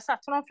 typ när jag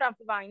satt honom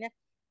framför vagnen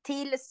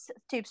till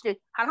typ slut.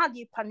 Han hade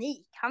ju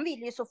panik. Han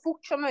ville ju så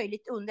fort som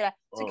möjligt under det.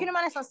 Så kunde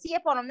man nästan se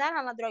på honom när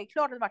han hade dragit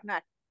klart och varit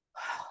när.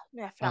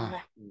 Nu är jag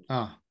framme.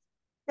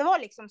 Det var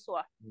liksom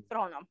så för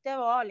honom. Det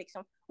var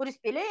liksom, och det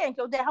spelar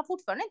egentligen, och det har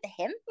fortfarande inte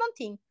hänt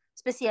någonting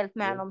speciellt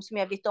med honom som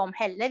jag vet om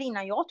heller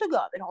innan jag tog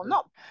över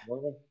honom.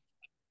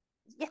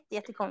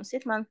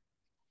 Jättekonstigt, men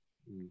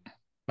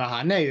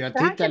han är ju att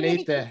titta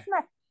lite.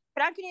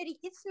 För han kunde ju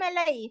riktigt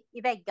smälla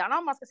i väggarna,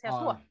 om man ska säga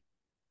så.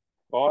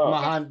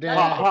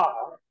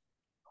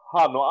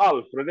 Han och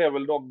Alfred är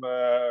väl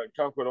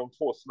kanske de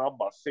 2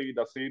 snabba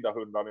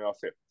sida-hundarna jag har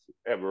sett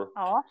ever.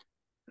 Ja,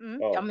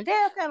 men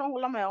det kan jag nog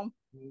hålla med om.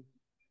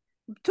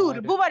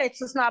 Turbo var rätt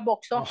så snabb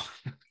också.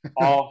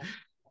 Ja.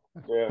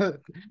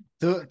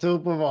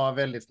 Turbo var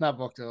väldigt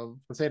snabb också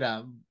på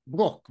sidan.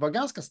 Brock var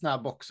ganska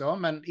snabb också,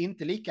 men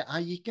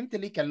han gick inte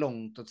lika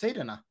långt åt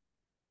sidorna.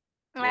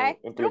 Nej,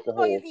 Brock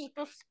var ju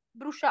Vitos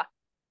brorsa.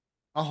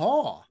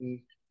 Aha.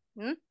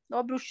 Det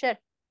var brorsor.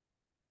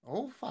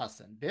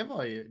 Fasen, det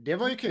var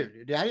ju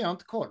kul. Det hade jag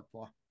inte koll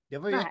på. Det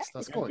var ju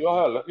extra skoj.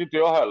 Inte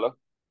jag heller.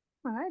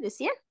 Nej, det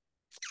ser.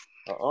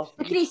 Ja.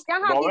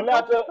 Christian hade ju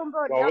Brock från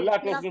början. Jag har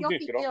lärt oss något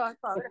nytt idag.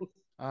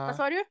 Vad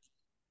sa du?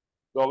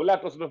 Du har väl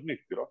lärt oss något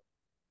nytt idag?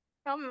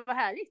 Ja, men vad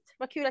härligt.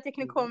 Vad kul att jag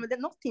kunde komma med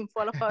något info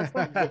i alla fall.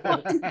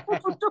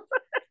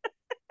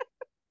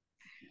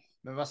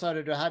 Men vad sa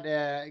du?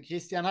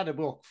 Christian hade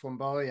Brock från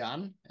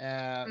början.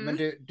 Men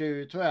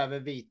du tog över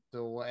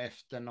Vito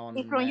efter någon...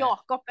 Ifrån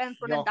Jakob,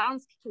 från en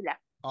dansk kille.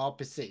 Ja,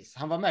 precis.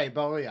 Han var med i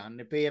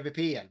början på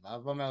EVPL, va?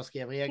 Var med och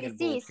skrev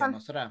regelboken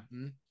och sådär.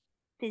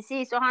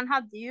 Precis, och han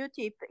hade ju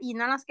typ,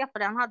 innan han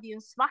skaffade, han hade ju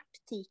en svart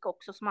tik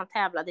också som han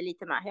tävlade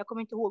lite med. Jag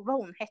kommer inte ihåg vad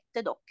hon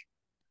hette dock.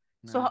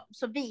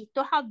 Så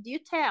Vito hade ju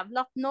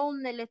tävlat 1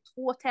 eller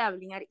 2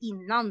 tävlingar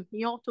innan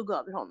jag tog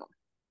över honom.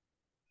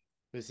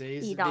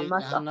 Precis. I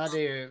Danmark.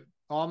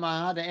 Man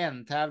hade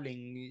en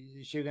tävling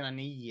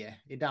 2009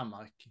 i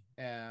Danmark.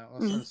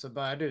 Och sen så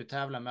började du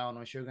tävla med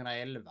honom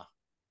 2011.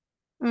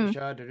 Så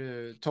körde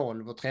du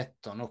 12 och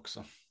 13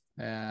 också.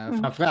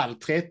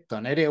 Framförallt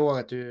 13 är det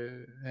året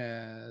du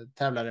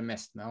tävlade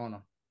mest med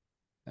honom.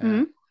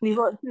 Vi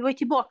var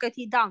tillbaka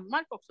till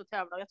Danmark också och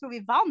tävlade. Jag tror vi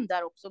vann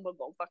där också någon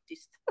gång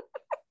faktiskt.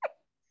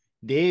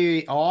 Det är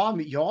ju,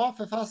 ja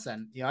för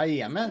fasen.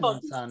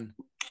 Jajamensan.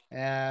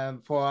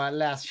 På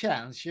Last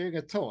Chance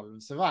 2012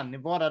 så vann ni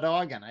båda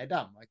dagarna i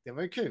Danmark. Det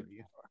var ju kul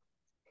ju.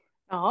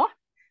 Ja.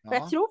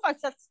 Jag tror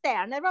faktiskt att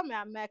Sterner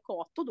var med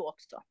Kato då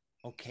också.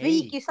 Okay. Vi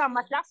gick i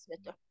samma klass,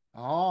 vet du.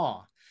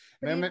 Ja,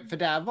 men för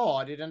där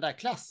var det, den där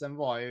klassen det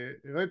var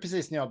ju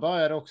precis när jag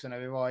började också, när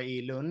vi var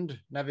i Lund,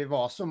 när vi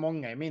var så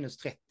många i minus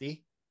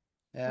 30.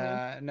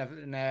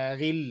 När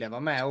Rille var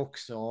med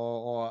också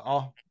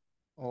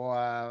och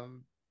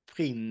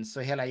Prins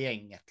och hela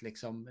gänget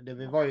liksom.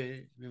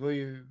 Vi var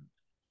ju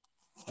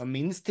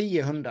minst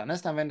 10 hundar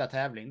nästan vända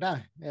tävling där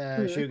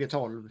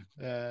 2012,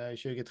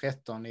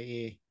 2013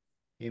 i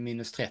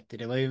minus 30.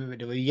 Det var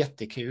ju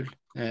jättekul.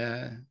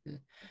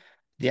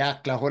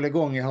 Jäkla håll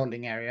igång i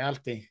holding area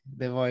alltid.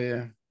 Det var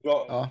ju...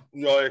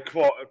 Jag är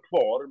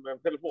kvar men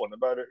telefonen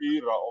började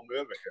yra om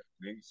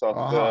överhettning. Så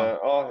att,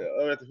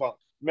 jag vet inte fan.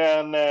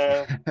 Men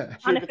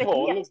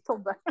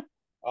 2012...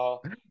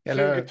 Ja,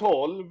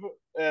 2012,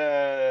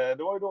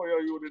 det var ju då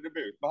jag gjorde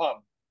debut med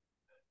han.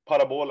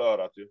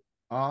 Parabolörat ju.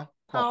 Ja,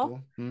 Kato.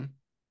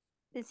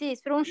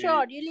 Precis, för hon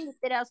körde ju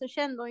lite där, så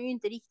kände hon ju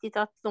inte riktigt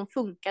att de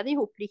funkade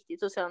ihop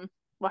riktigt, och sen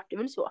var det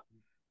väl så.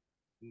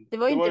 Det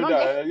var ju inte någon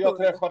där jag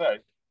träffade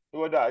dig. Det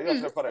var där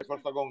jag träffade dig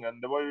första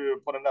gången. Det var ju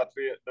på det där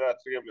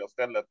trevliga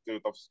stället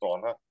utanför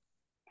stan här.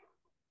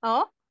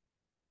 Ja,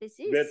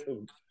 precis.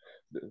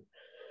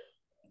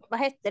 Vad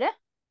hette det?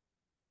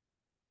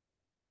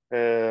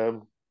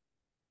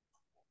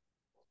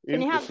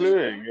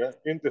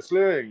 Inte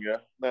Slöinge,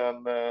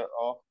 men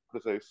ja,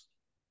 precis.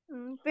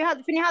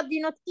 För ni hade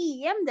ju något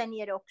EM där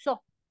nere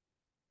också.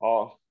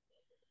 Ja.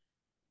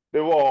 Det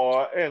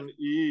var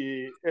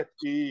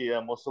ett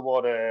EM och så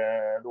var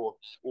det då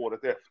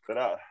året efter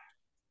där.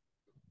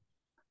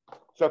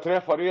 Så jag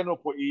träffade er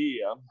nog på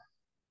EM.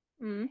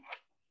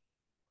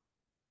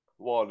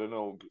 Var det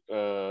nog.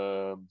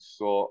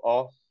 Så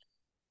ja.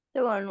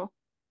 Det var det nog.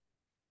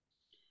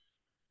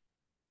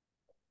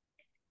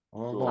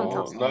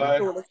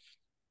 Fantastiskt.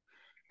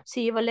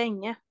 Se vad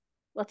länge.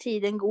 Vad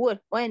tiden går.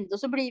 Och ändå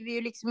så blir vi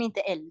ju liksom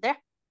inte äldre.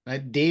 Nej,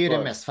 det är ju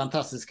det mest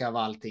fantastiska av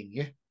allting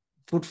ju.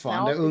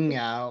 Fortfarande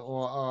unga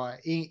och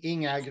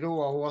inga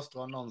gråa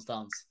hårstrån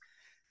någonstans.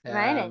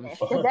 Nej.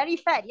 Det där är ju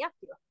färgat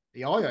ju.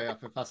 Ja,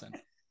 för fasen.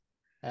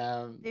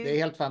 Det är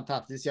helt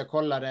fantastiskt. Jag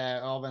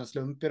kollade av en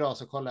slump idag,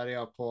 så kollade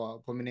jag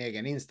på min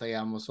egen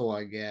Instagram och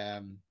såg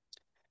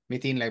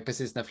mitt inlägg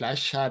precis när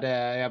Flash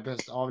hade jag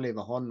behövt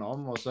avliva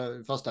honom. Och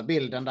så första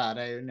bilden där,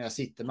 det är ju när jag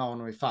sitter med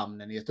honom i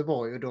famnen i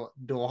Göteborg. Och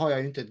då har jag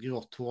ju inte ett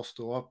grått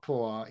hårstrå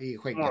i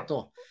skägget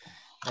då.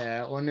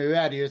 Och nu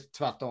är det ju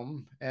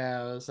tvärtom.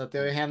 Så att det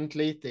har ju hänt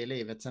lite i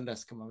livet sedan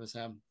dess kan man väl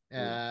säga.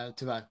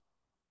 Tyvärr.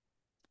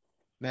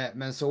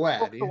 Men så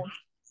är det ju.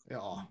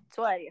 Ja.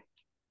 Så är det ju.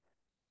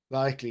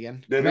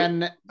 Verkligen.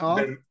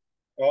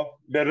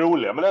 Det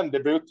roliga med den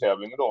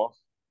debuttävlingen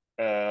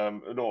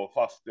då,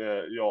 fast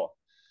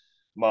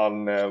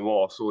man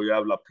var så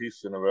jävla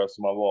pissenervös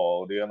som man var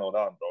och det ena och det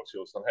andra och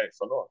tjosan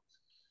hejsan då.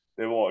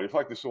 Det var ju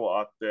faktiskt så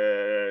att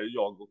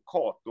jag och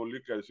Kato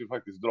lyckades ju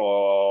faktiskt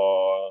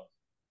dra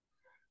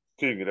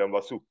tyngre än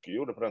vad Suki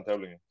gjorde på den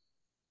tävlingen.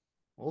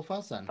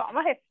 Fasen. Fan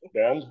vad häftigt.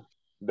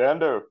 Den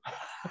du.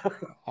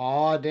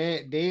 Ja, det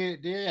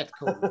är rätt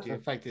coolt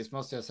ju, faktiskt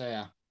måste jag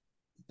säga.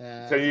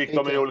 Sen gick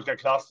de i olika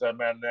klasser,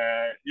 men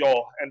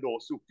ändå.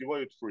 Suki var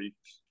ju ett freak.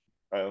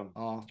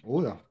 Ja,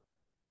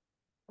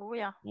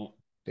 ja.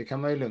 Det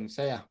kan man ju lugnt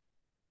säga.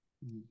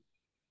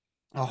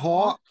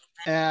 Jaha,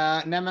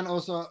 nej men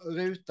och så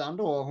Rutan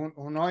då,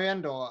 hon har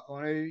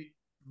ju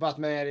varit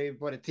med i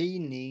både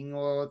tidning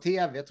och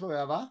tv tror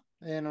jag, va?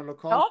 I någon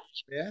lokal.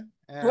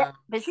 Ja,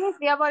 precis.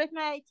 Vi har varit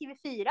med i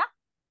TV4.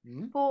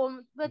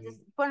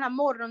 På den här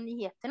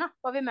morgonnyheterna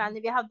var vi med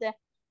när vi hade,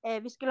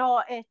 vi skulle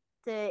ha ett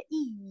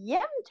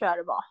EM tror jag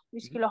det var.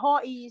 Vi skulle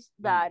ha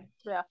där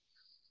tror jag.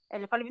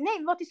 Nej,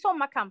 vi var till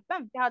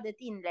sommarkampen. Vi hade ett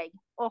inlägg.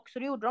 Och så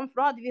det gjorde de, för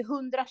då hade vi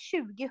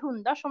 120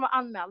 hundar som var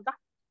anmälda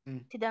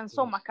till den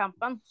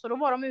sommarkampen. Så då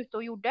var de ute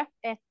och gjorde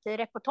ett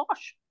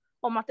reportage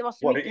om att det var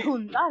så mycket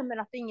hundar, men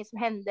att det inget som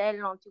hände eller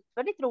någonting.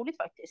 Väldigt roligt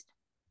faktiskt.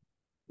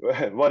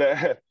 Var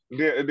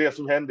det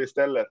som hände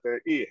istället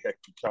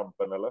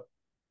E-häckkampen eller?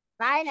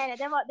 Nej,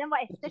 den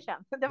var efter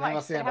sen. Den var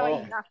efter, det här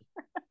var innan.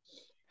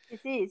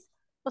 Precis.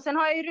 Och sen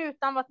har ju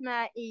Rutan varit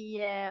med i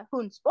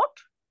hundsport.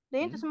 Det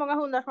är inte så många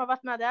hundar som har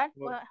varit med där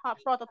och har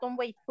pratat om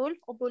weightbull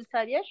och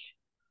bullterriers.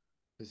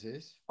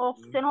 Precis. Och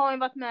sen har vi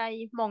varit med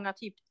i många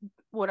typ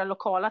våra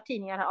lokala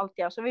tidningar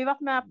alltid. Så vi har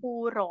varit med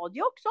på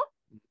radio också.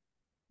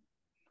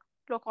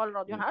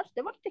 Lokalradion här. Så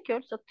det var lite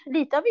kul. Så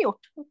lite har vi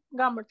gjort.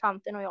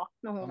 Gammeltanten och jag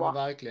när hon var.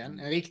 Verkligen.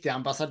 En riktig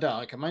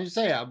ambassadör kan man ju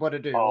säga. Både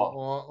du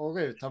och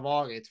Rut har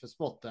varit för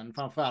sporten.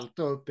 Framförallt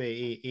då uppe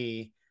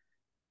i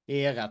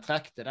era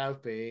trakter där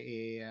uppe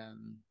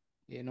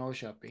i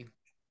Norrköping.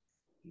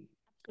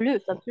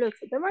 Absolut.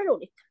 Det var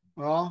roligt.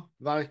 Ja,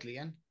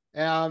 verkligen.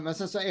 Men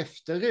sen så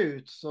efter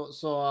Rut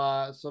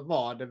så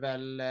var det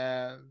väl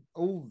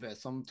Ove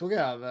som tog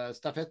över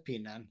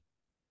stafettpinnen.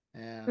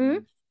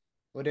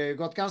 Och det har ju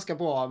gått ganska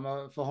bra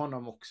för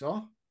honom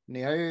också.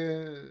 Ni har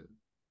ju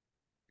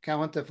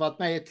kanske inte fått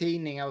med i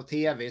tidningar och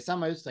tv i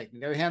samma utsträckning.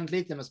 Det har ju hänt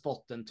lite med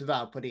sporten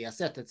tyvärr på det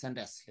sättet sedan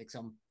dess.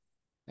 Liksom.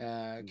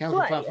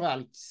 Kanske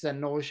framförallt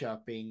sedan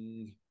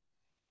Norrköping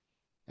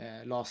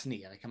lades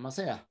ner kan man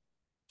säga.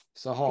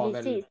 Så har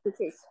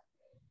precis.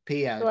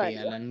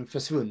 PR-delen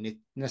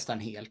försvunnit nästan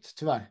helt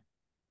tyvärr.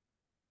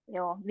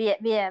 Ja,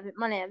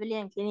 man är väl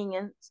egentligen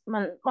ingen,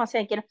 man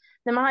tänker,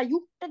 när man har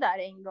gjort det där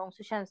en gång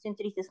så känns det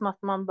inte riktigt som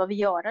att man behöver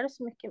göra det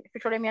så mycket.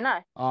 Förstår du vad jag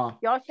menar? Ja.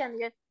 Jag känner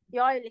ju,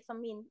 jag är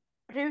liksom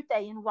Rut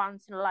är en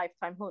once in a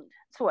lifetime hund.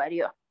 Så är det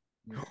ju.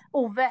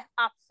 Ove,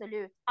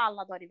 absolut,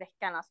 alla dagar i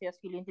veckan. Alltså jag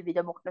skulle inte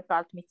vidga bort mig för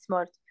allt mitt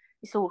smör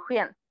i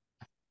solsken.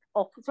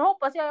 Och så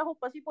hoppas jag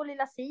hoppas ju på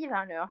lilla Siv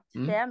här nu.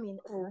 Det är min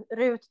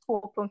Rut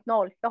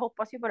 2.0. Jag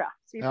hoppas ju på det.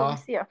 Så vi får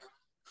se.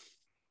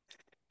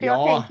 För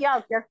jag tänker ju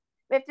alltid att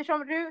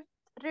eftersom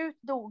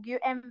Rut dog ju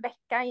en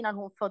vecka innan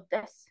hon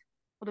föddes.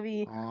 Och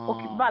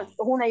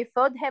hon är ju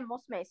född hemma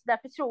hos mig. Så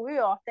därför tror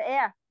jag att det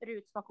är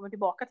Rut som har kommit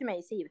tillbaka till mig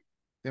i Siv.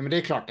 Ja, men det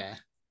är klart det är.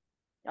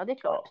 Ja, det är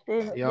klart. Det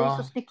är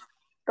så styggt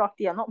rakt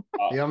igenom.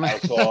 Ja, men...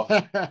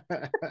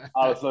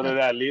 alltså det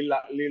där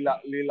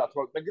lilla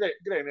tråk. Men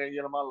grejen är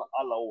genom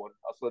alla år.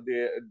 Alltså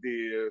det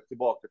är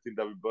tillbaka till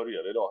där vi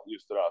började idag.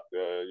 Just det där att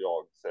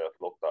jag säger att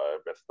Lotta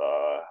är bästa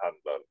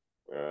handlaren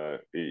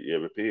i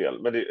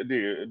EVPL. Men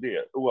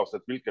det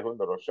oavsett vilka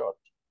hundar du har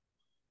kört.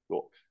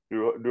 Då.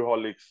 Du har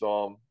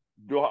liksom...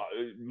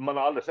 man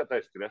har aldrig sett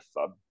dig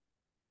stressad.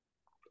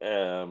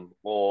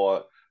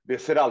 Och det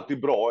ser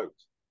alltid bra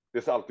ut.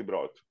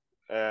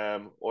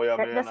 Och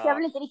jag ska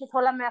väl inte riktigt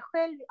hålla med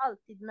själv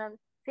alltid, men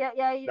för jag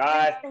är ju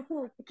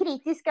den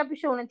kritiska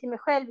personen till mig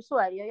själv, så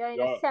är jag är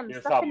den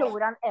sämsta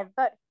förloraren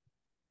ever.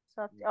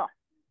 Så att, ja,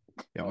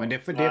 men det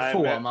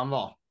får man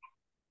vara.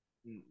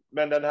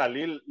 Men den här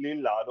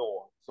lilla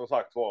då, som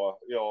sagt var,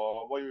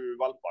 jag var ju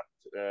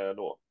valpvakt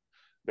då.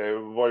 Det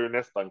var ju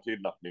nästan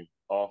kidnappning.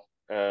 Ja.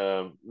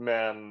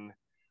 Men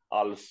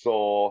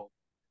alltså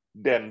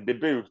den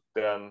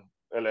debuten,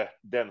 eller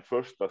den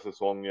första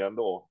säsongen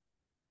då,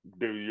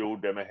 du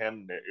gjorde med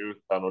henne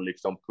utan att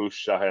liksom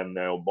pusha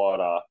henne och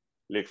bara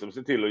liksom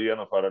se till att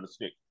genomföra det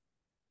snyggt.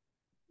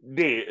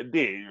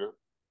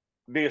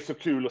 Det är så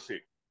kul att se.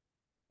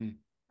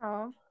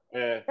 Ja.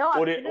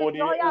 Och det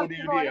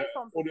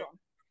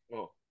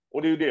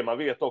är ju det man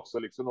vet också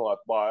liksom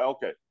att bara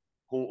okej,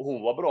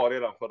 hon var bra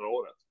redan förra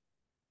året.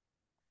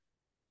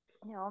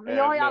 Ja, men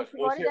jag har ju alltid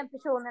och varit se- den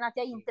personen att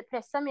jag inte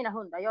pressar mina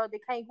hundar. Det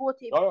kan ju gå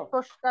typ Ja,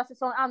 ja. första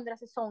säsong, andra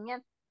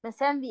säsongen. Men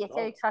sen vet jag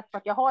ju Ja. exakt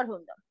vart jag har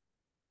hunden.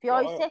 För jag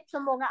har ju Ja, ja. sett så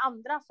många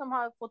andra som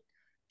har fått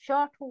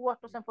kört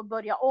hårt och sen får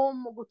börja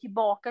om och gå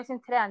tillbaka i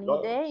sin träning. Ja.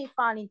 Och det är ju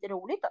fan inte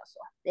roligt alltså.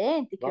 Det är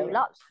inte kul Nej.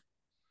 alls.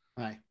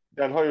 Nej.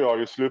 Den har jag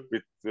ju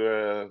sluppit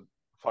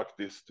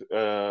faktiskt.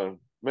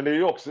 Men det är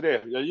ju också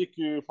det. Jag gick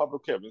ju i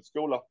farbror Kevins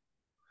skola.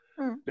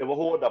 Mm. Det var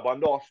hårda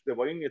bandage. Det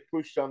var inget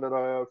pushande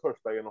den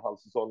första 1,5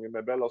 säsongen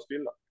med Bella och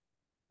Stilla.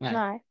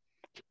 Nej.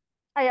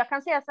 Ja, jag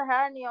kan säga så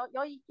här, när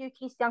jag gick ju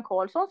Christian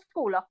Karlssons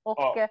skola och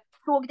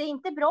såg det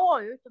inte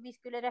bra ut och vi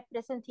skulle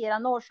representera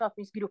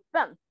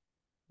Norrköpingsgruppen.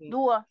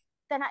 Då,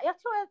 jag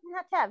tror att den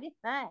här tävlingen,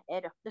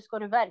 nej det ska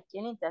du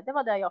verkligen inte. Det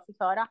var det jag fick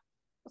höra.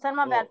 Och sen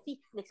man väl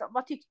fick liksom,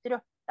 vad tyckte du?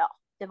 Ja,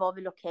 det var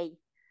väl okej.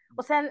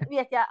 Och sen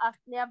vet jag att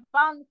när jag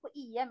vann på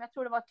EM, jag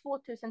tror det var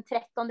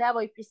 2013, det här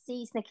var ju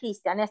precis när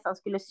Christian nästan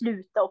skulle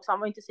sluta också, han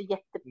var inte så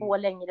jättepå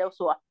längre och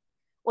så.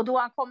 Och då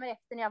han kommer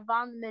efter när jag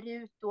vann med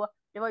Rut och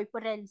det var ju på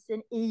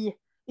rälsen i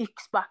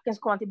Yxbacken,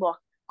 så kom han tillbaka,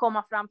 kom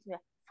han fram till mig.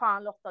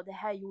 Fan Lotta, det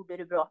här gjorde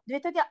du bra. Du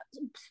vet att jag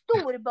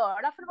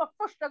storbörda, för det var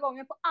första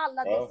gången på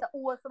alla dessa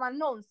år som man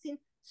någonsin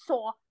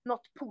sa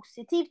något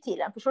positivt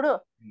till en. Förstår du?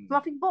 Så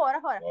man fick bara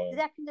höra, det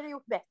där kunde du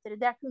gjort bättre, det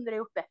där kunde du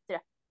gjort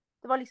bättre.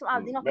 Det var liksom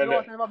aldrig något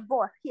bra, utan det var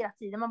bara hela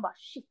tiden, man bara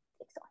shit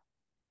liksom.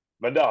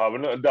 Men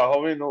där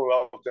har vi nog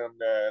haft en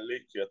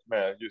likhet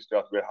med just det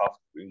att vi har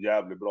haft en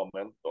jävligt bra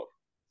mentor.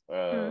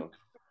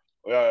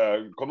 Och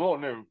jag kommer ihåg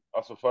nu,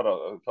 alltså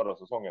förra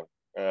säsongen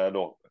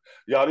då.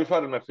 Jag hade ju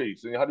färdig med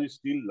fisen, jag hade ju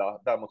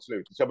Stilla där mot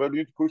slutet. Så jag behövde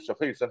ju inte pusha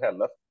fisen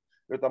heller.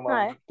 Utan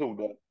man tog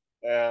det.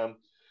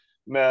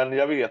 Men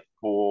jag vet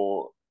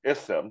på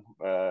SM,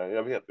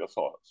 jag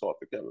sa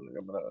till Kevin,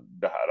 jag menar,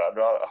 jag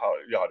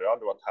hade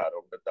aldrig varit här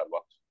om det inte hade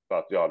varit för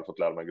att jag hade fått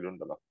lära mig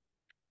grunderna.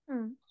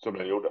 Som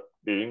jag gjorde.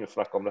 Det är ju inget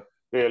snack om det.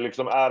 Det är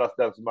liksom äras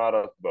den som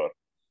äras bör.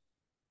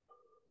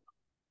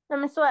 Nej,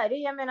 men så är det.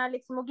 Jag menar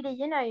liksom, och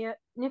grejen är ju,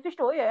 nu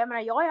förstår jag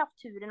menar, jag har haft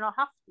turen och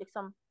haft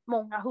liksom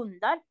många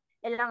hundar.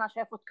 Eller annars har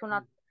jag fått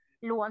kunnat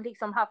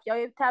jag har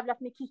ju tävlat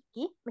med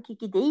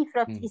Kiki D för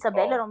att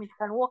Isabella de inte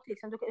kan åka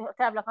liksom. Jag har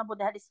tävlat med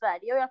både här i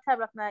Sverige och jag har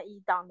tävlat med i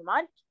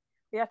Danmark.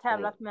 Och jag har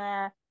tävlat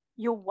med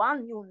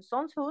Johan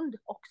Jonssons hund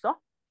också.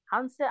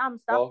 Hans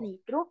anstalt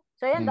Nitro.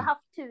 Så jag har ändå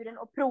haft turen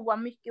att prova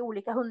mycket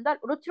olika hundar.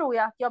 Och då tror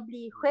jag att jag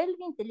blir själv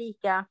inte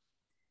lika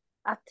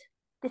att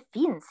det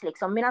finns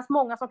liksom. Medan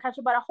många som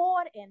kanske bara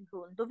har en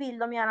hund, då vill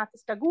de gärna att det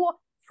ska gå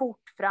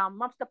fort fram.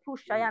 Man ska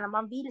pusha gärna,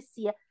 man vill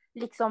se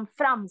liksom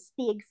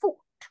framsteg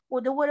fort.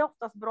 Och då är det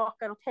oftast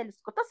brakar åt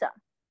helskotta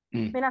sen.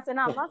 Medan en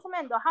annan som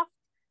ändå har haft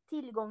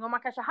tillgång, och man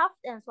kanske haft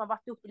en som har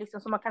varit uppe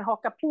liksom, som man kan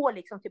haka på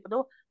liksom, typ,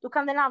 och då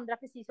kan den andra,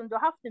 precis som du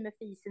har haft nu med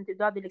fisen, typ,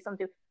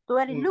 då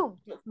är det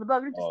lugnt liksom. Då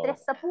behöver du inte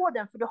stressa på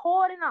den, för du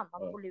har en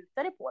annan att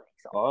luta dig på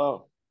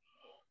liksom.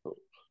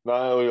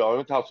 Nej, och jag har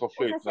inte haft så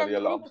flyt när det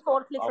gäller inte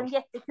folk liksom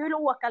jättekul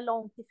att åka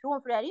långt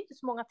ifrån, för det är inte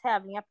så många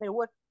tävlingar per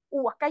år.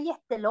 Åka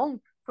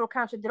jättelångt för att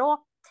kanske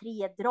dra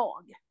 3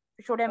 drag.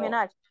 Förstår du vad jag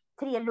menar?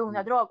 3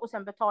 lugna drag och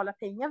sen betala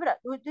pengar för det.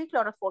 Det är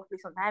klart att folk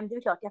liksom, nej men det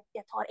är klart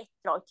jag tar 1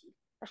 drag till.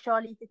 Jag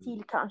kör lite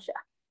till kanske.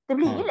 Det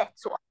blir ju lätt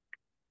så.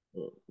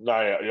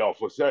 Nej, jag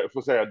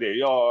får säga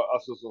det.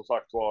 Alltså som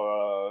sagt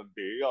var,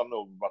 det jag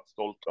nog varit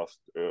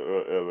stoltast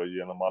över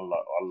genom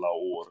alla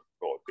år.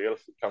 Då.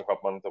 Dels kanske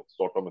att man inte har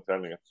startat med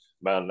träningen.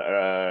 Men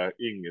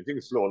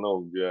ingenting slår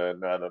nog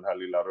när den här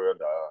lilla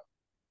röda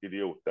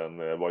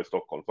idioten var i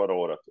Stockholm förra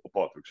året och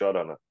Patrik körde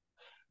henne.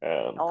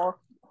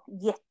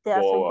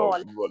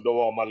 Galet. Då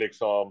var man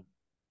liksom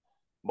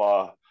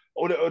bara...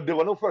 Och det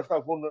var nog först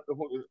att hon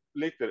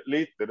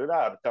lite det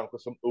där kanske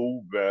som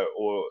Ove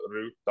och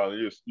Rutan,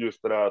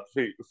 just det där att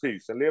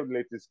fisen levde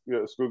lite i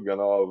skuggan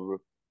av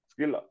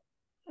Skilla.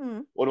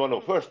 Och det var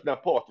nog först när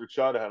Patrik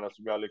körde henne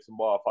som jag liksom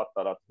bara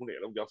fattade att hon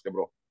är nog ganska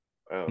bra.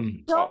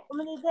 Ja,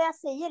 men det är det jag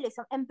säger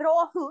liksom, en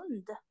bra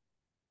hund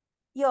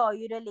gör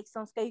ju det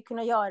liksom, ska ju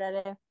kunna göra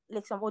det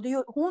liksom, och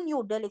hon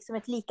gjorde liksom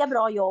ett lika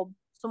bra jobb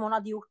som hon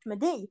hade gjort med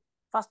dig,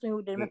 fast hon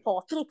gjorde det med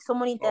Patrik som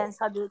hon inte ens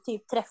hade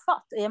typ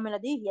träffat. Jag menar,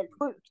 det är ju helt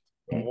sjukt.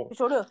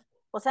 Förstår du?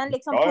 Och sen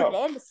liksom på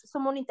räls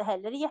som hon inte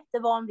heller är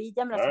jättevan vid.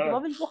 Jag menar, det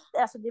var väl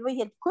det var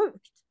helt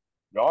sjukt.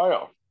 Det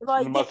var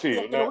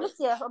jätteroligt att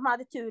se att man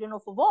hade turen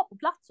att få vara på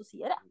plats och se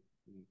det.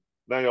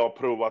 När jag har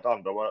provat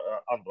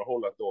andra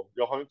hållet då.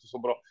 Jag har ju inte så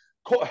bra...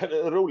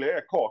 Roliga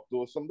är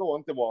Kato som då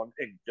inte var en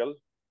enkel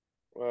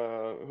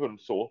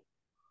hund så.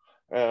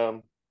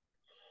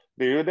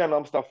 Det är ju den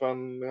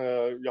amstaffen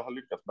jag har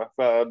lyckats med.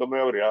 För de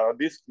övriga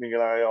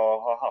diskningarna jag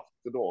har haft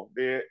då.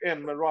 Det är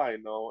en med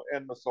Rhino,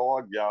 en med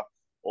Saga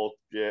och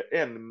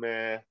en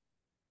med...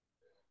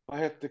 Vad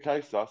hette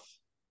Kajsas?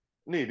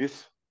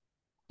 Nidis.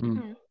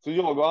 Så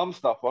jag och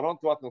amstaffar har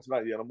inte varit någon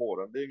sådär genom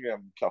åren. Det är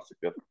ingen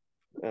klassiker.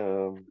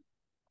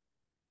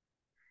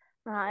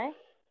 Nej.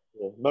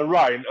 Men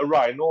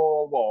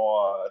Rhino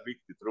var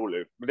riktigt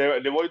rolig. Men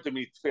det var ju inte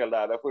mitt fel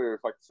där, det får jag ju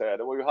faktiskt säga.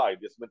 Det var ju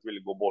Heidi som inte ville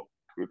gå bort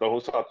Utan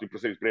hon satt ju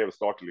precis bredvid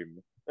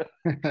startlinjen.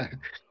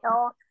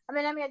 Ja,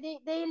 men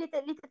det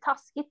är lite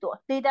taskigt då.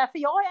 Det är därför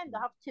jag har ändå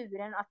haft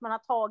turen att man har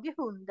tagit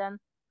hunden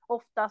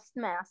oftast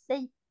med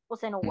sig och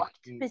sen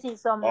åkt.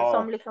 Precis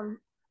som liksom,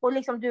 och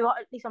liksom du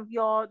har, liksom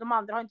de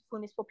andra har inte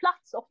funnits på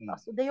plats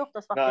oftast. Och det är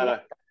oftast varit det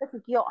lättaste,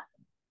 tycker jag.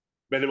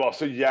 Men det var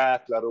så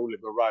jäkla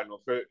roligt med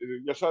Rhino. För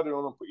jag körde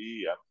honom på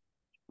EM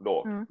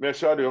då. Men jag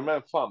körde ju med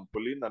en fan på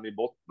linnan i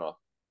Bottna.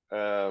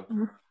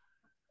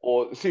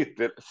 Och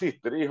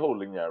sitter i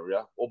holding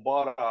area och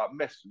bara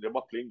messenger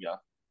bara plingar.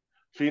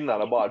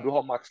 Finnarna bara, du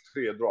har max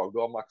 3 drag, du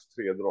har max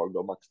 3 drag, du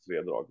har max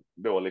 3 drag.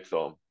 Då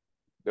liksom,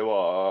 det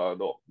var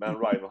då. Men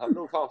Rhino, han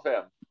nog fan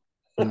 5.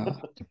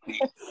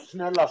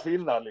 Snälla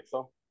finnar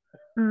liksom.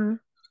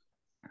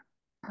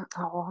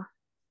 Ja.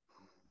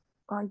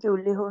 En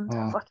gullig hund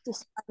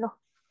faktiskt.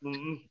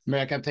 Men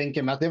jag kan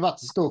tänka mig att det har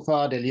varit en stor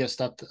fördel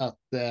just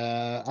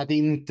att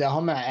inte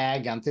ha med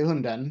ägaren till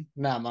hunden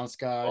när man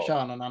ska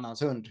köra någon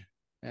annans hund.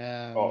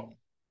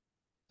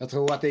 Jag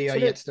tror att det gör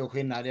jättestor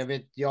skillnad.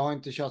 Jag har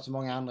inte kört så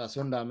många andra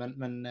hundar,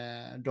 men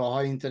då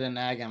har inte den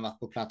ägaren varit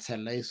på plats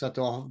heller. Så att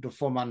då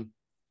får man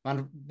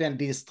den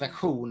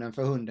distraktionen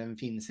för hunden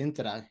finns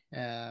inte där.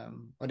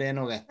 Och det är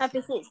nog rätt. Ja,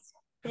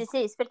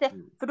 precis.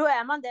 För då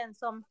är man den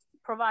som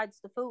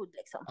provides the food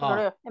liksom.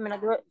 Jag menar,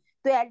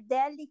 då är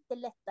det lite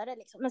lättare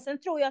liksom. Men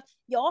sen tror jag att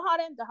jag har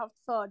ändå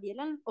haft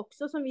fördelen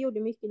också, som vi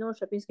gjorde mycket i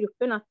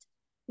Norrköpingsgruppen, att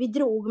vi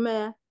drog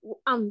med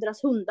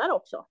andras hundar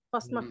också,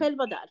 fast man själv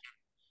var där.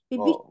 Vi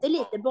bytte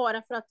lite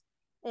bara för att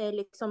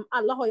liksom,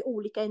 alla har ju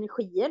olika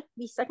energier.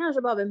 Vissa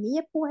kanske behöver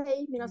mer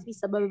påhej medan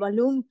vissa behöver vara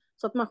lugn,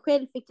 så att man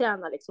själv fick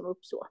träna liksom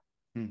upp så.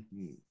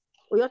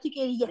 Och jag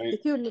tycker det är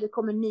jättekul när det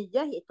kommer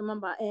nya hit och man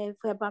bara,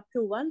 får jag bara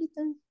prova en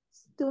liten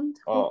stund?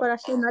 Bara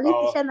känna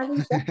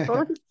lite. Ta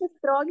något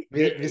litet drag.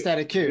 Visst är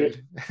det kul?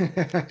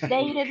 Det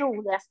är ju det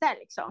roligaste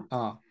liksom.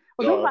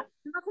 Och då bara,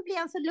 varför blir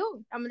han så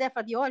lugn? Ja, men det är för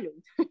att jag är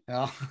lugn.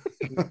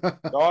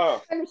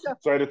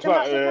 Så är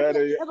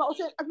det och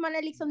så att man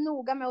är liksom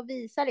noga med att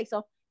visa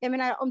liksom. Jag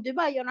menar, om du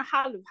bara gör några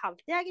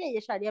halvhaltiga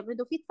grejer så här,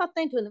 då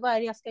fattar inte hunden vad är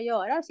det jag ska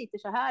göra. Jag sitter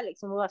så här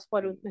liksom och bara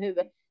spar runt med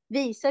huvudet.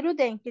 Visar du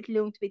ordentligt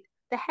lugnt vid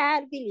det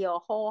här vill jag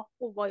ha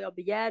och vad jag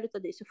begär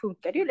av dig, så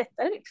funkar det ju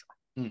lättare liksom.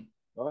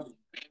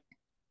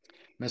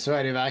 Men så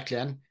är det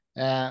verkligen.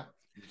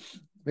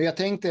 Men jag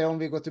tänkte om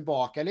vi går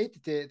tillbaka lite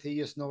till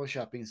just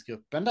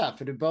Norrköpingsgruppen där,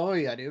 för du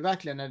började ju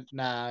verkligen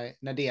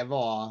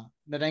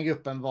när den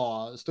gruppen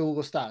var stor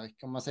och stark,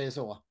 om man säger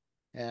så.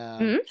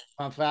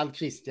 Framförallt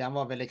Christian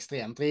var väl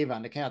extremt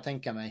drivande, kan jag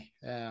tänka mig.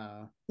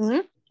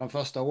 De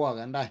första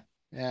åren där.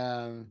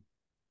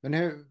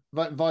 Men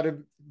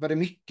var det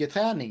mycket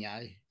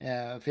träningar?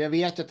 För jag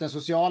vet att den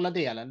sociala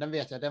delen,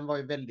 den var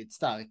ju väldigt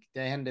stark.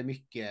 Det hände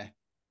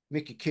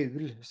mycket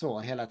kul så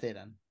hela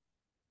tiden.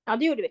 Ja,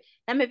 det gjorde vi.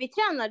 Nej, men vi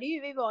tränade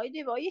ju,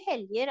 det var ju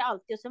helger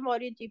alltid, och sen var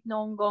det ju typ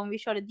någon gång vi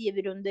körde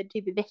DV-runder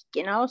typ i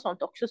veckorna och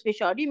sånt också, så vi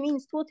körde ju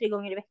minst 2-3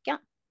 gånger i veckan.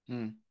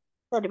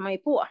 Så hade man ju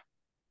på.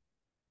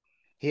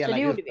 Hela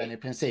gruppen i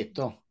princip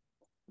då?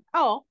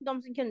 Ja,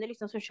 de som kunde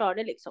liksom, som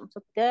körde liksom.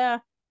 Så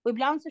och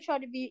ibland så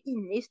körde vi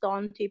inne i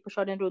stan typ och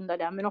körde en runda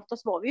där, men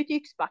oftast var vi ute i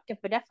Yxbacken,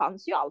 för där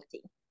fanns ju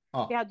allting.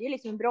 Vi hade ju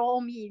liksom en bra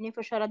omgivning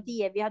för att köra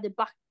DV, vi hade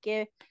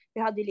backe,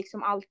 vi hade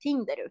liksom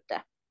allting där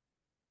ute.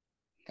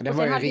 Det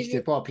var ju en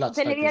riktigt bra plats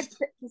faktiskt.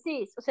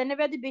 Precis, och sen när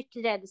vi hade bytt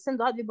rälsen,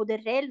 då hade vi både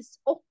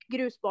räls och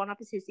grusbana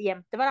precis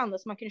jämte varandra,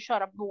 så man kunde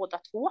köra båda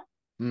två.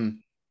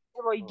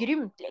 Det var ju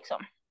grymt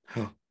liksom.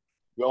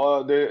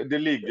 Ja, det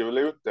ligger väl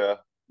ute.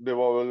 Det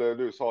var väl,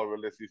 du sa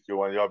väl det sist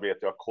Johan,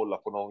 jag kollar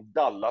på någon.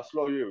 Dallas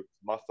la ju ut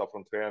massa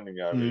från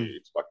träningar i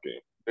Yxbacken.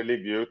 Det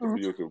ligger ju ute på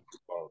YouTube.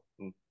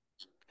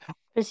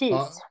 Precis.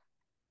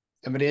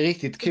 Ja, men det är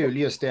riktigt kul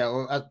just det,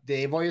 och att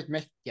det var ju ett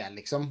mecka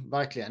liksom,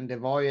 verkligen. Det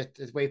var ju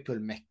ett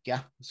waypool-mecka,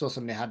 så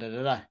som ni hade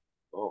det där.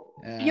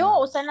 Ja,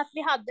 och sen att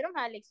vi hade de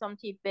här liksom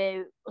typ,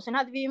 och sen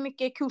hade vi ju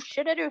mycket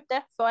kurser där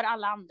ute för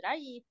alla andra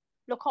i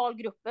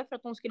lokalgrupper för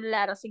att de skulle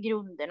lära sig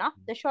grunderna.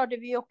 Det körde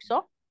vi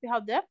också. Vi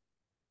hade.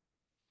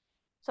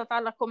 Så att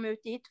alla kom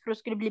ut dit för att det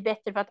skulle bli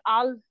bättre, för att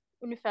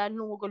ungefär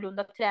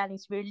någorlunda träning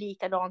skulle bli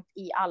likadant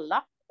i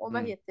alla. Och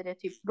vad heter det,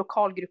 typ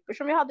lokalgrupper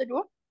som vi hade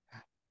då.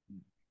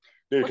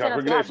 Det är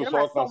kanske grejer som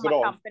saknas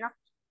idag.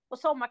 Och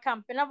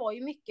sommarkamperna var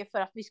ju mycket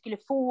för att vi skulle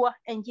få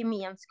en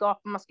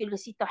gemenskap, man skulle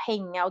sitta och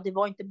hänga, och det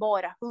var inte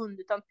bara hund,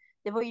 utan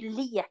det var ju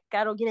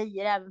lekar och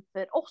grejer även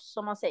för oss,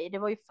 som man säger. Det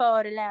var ju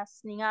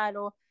föreläsningar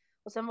och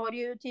sen var det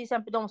ju till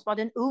exempel de som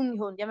hade en ung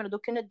hund, jag menar, då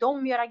kunde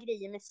de göra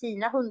grejer med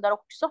sina hundar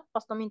också,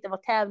 fast de inte var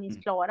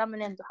tävlingsklara,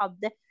 men ändå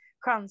hade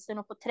chansen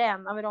att få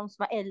träna med de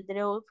som var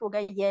äldre och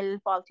fråga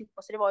hjälp och allting.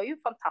 Så det var ju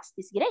en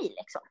fantastisk grej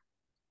liksom.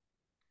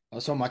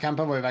 Och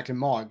sommarkampen var ju verkligen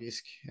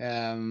magisk.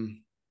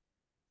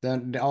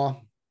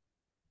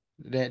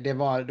 Det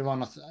var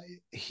något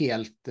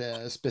helt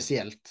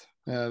speciellt,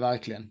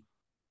 verkligen.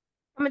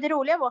 Ja, men det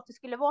roliga var att det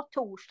skulle vara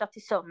torsdag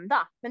till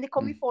söndag, men det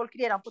kom ju folk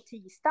redan på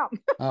tisdagen.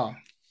 Ja.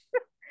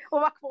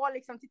 Och var kvar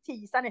liksom till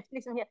tisdagen efter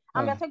liksom vi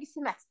har tagit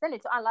semester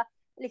liksom, alla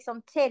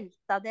liksom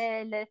tältade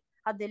eller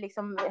hade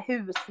liksom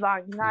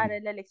husvagnar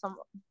eller liksom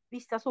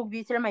vissa såg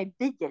vi till och med i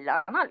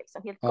bilarna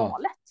liksom, helt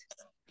galet.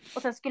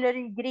 Och sen skulle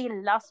det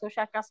grillas och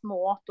käkas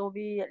mat och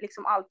vi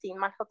liksom allting,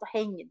 man satt och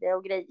hängde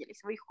och grejer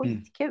liksom. Det var ju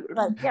skitkul,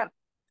 verkligen.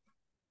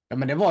 Ja,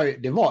 men det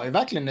var ju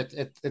verkligen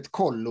ett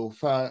kollo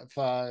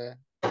för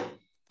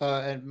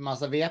en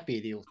massa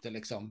VP-idioter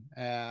liksom.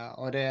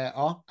 Och det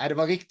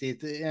var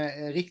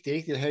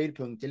riktigt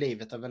höjdpunkt i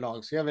livet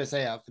överlag, så jag vill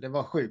säga, för det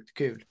var sjukt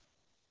kul.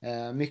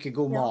 Mycket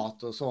god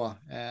mat och så.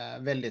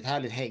 Väldigt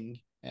härligt häng.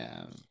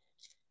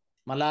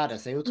 Man lärde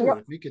sig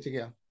otroligt mycket, tycker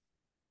jag.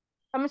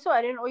 Ja, men så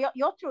är det. Och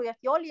jag tror ju att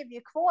jag lever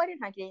ju kvar i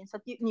den här grejen. Så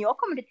att när jag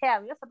kommer till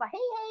tävlingar så bara hej,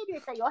 du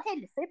vet, jag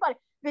hälsar ju bara.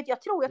 Du vet,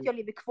 jag tror att jag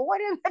lever kvar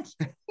i den här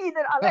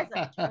tiden. Alla är så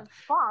här, vad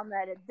fan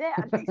är det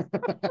där? Liksom.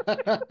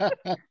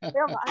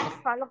 Jag bara,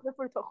 fan, då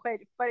får du ta och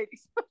skärpa dig.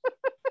 Liksom.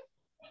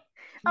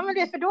 Ja,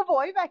 men för då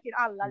var ju verkligen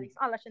alla, liksom,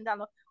 alla kände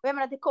alla. Och jag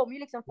menar, det kom ju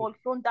liksom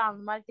folk från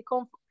Danmark, det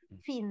kom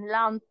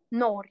Finland,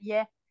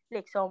 Norge,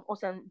 liksom, och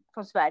sen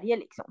från Sverige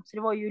liksom. Så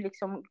det var ju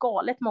liksom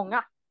galet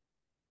många.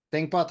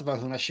 Tänk på att det var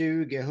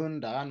 120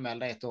 hundar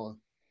anmälda ett år.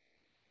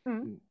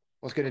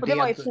 Och det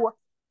var ju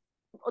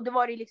och det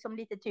var ju liksom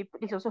lite typ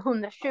liksom så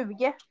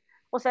 120.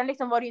 Och sen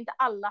liksom var det ju inte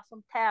alla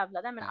som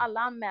tävlade, men alla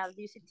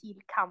anmälde ju sig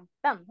till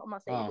kampen, om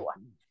man säger då.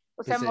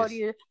 Och sen var det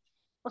ju,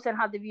 och sen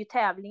hade vi ju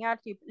tävlingar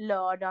typ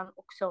lördagen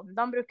och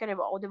söndagen brukar det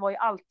vara. Och det var ju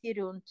alltid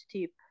runt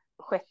typ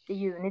 6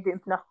 juni,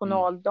 det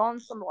nationaldagen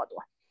som var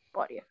då.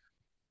 Var det ju.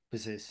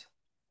 Precis.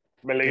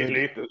 Men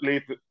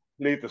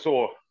lite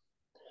så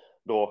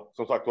då,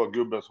 som sagt var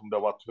gubben som det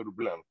var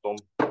turbulent om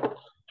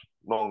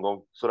någon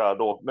gång sådär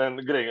då.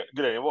 Men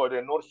grejen var ju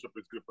det,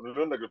 Norrköpingsgruppen och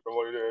Lundagruppen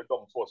var ju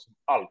de två som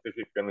alltid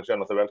fick en att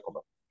känna sig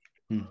välkommen.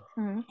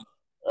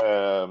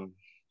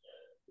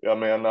 Jag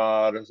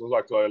menar, som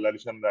sagt var, jag lärde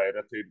känna dig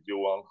rätt tid,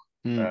 Johan.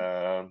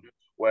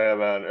 Och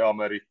även,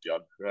 med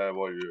Rickard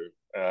var ju,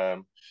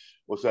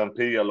 och sen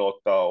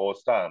Pia-Lotta och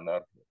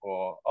Sterner.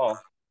 Och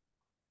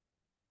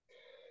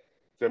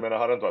så jag menar,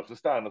 hade det inte varit för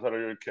Sterner så hade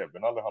ju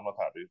Kevin aldrig hamnat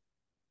här i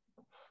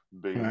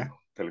byn,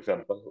 till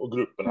exempel. Och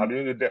gruppen hade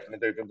ju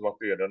definitivt inte varit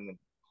det den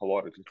har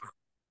varit. Liksom.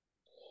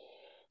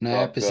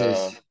 Nej, att,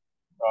 precis.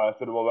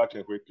 Så det var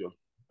verkligen skitkul.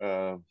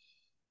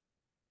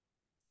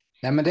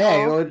 Nej, men det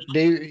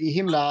är ju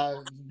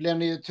himla, blev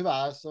ni ju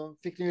tyvärr så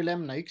fick ni ju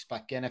lämna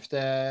Yxbacken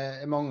efter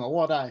många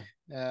år där.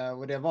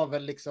 Och det var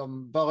väl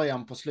liksom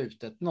början på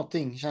slutet,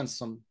 någonting känns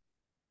som.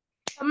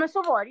 Ja, men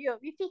så var det ju.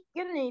 Vi fick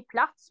ju en ny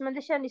plats, men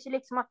det kändes ju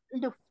liksom att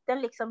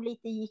luften liksom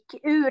lite gick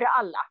ur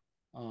alla.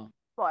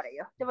 Var det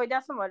ju. Det var ju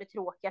det som var det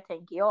tråkiga,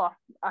 tänker jag.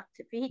 Att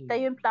vi hittade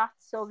ju en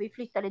plats och vi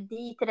flyttade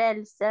dit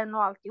rälsen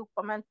och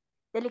alltihopa, men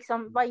det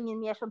liksom var ingen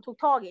mer som tog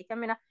tag i det. Jag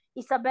menar,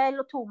 Isabelle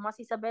och Thomas,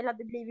 Isabelle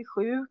hade blivit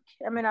sjuk.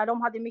 Jag menar,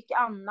 de hade mycket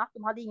annat.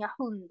 De hade inga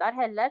hundar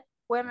heller.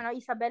 Och jag menar,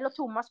 Isabelle och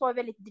Thomas var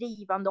väldigt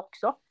drivande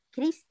också.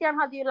 Christian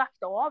hade ju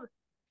lagt av.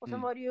 Och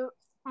sen var det ju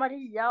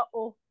Maria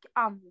och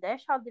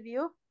Anders hade vi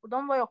ju. Och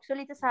de var ju också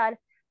lite så här,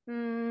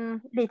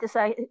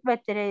 vad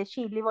heter det,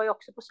 Chili var ju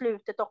också på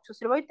slutet också.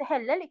 Så det var ju inte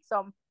heller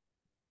liksom,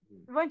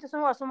 det var inte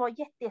som var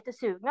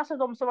jättesugna. Så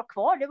de som var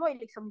kvar, det var ju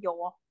liksom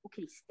jag och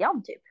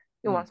Christian typ,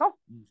 Johansson.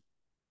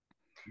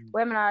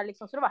 Och jag menar,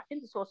 liksom, så det var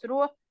inte så. Så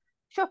då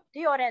köpte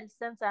jag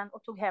rälsen sen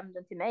och tog hem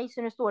den till mig.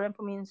 Så nu står den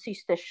på min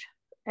systers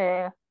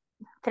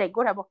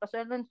trädgård här borta.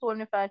 Så den står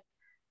ungefär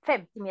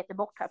 50 meter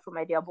bort här från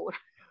mig där jag bor.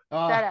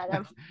 Där är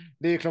den.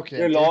 Det är klockrent.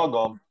 Det är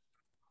lagom.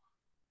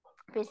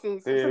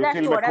 Precis. Det är så där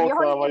till och står med den. Jag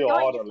har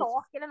kortare inget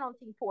tak eller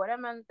någonting på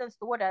den, men den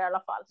står där i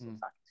alla fall, som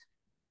sagt.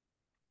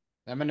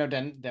 Ja, men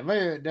den var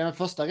ju den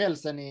första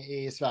rälsen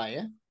i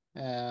Sverige.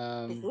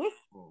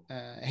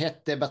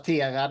 Hett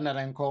debatterad när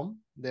den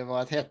kom. Det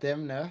var ett hett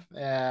ämne.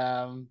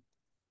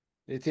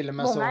 Det är till och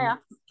med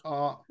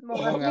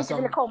många som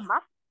ville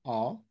komma.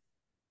 Ja.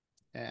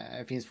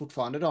 Det finns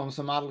fortfarande de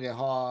som aldrig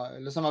har,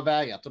 eller som har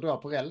vägrat att dra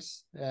på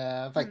räls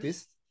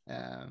faktiskt.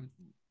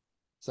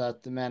 Så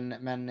att,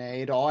 men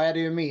idag är det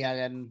ju mer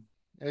en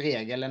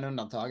regel än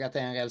undantag att det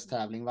är en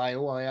rälstävling varje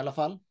år i alla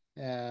fall.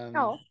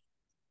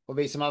 Och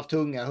vi som har haft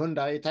tunga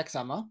hundar är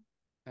tacksamma.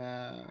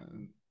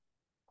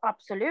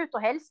 Absolut,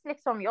 och helst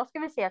liksom, jag ska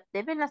väl säga att det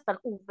är väl nästan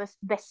Oves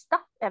bästa,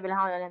 är väl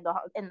han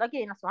enda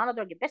grejen som han har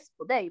dragit bäst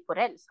på, det är ju på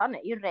räls. Han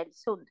är ju en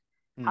rälshund.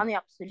 Han är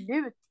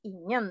absolut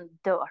ingen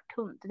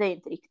dörthund. Det är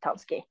inte riktigt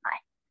hans grej,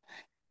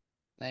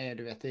 nej,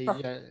 du vet, det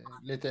är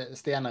lite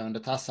stenar under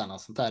tassarna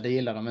och sånt där, det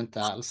gillar de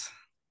inte alls.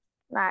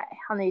 Nej,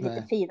 han är ju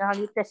lite fin. Han är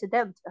ju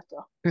president, vet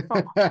du.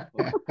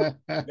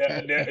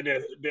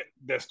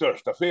 Det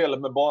största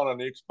felet med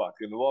banan i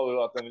Yxbacken var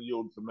väl att den är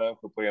gjord för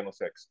människor på 1,60.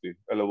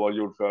 Eller var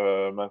gjord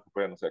för människor på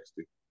 1,60.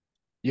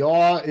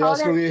 Ja, jag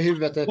slog i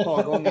huvudet ett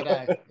par gånger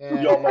där.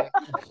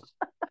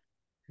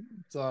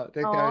 Så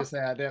det kan jag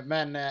säga.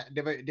 Men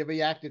det var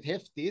jäkligt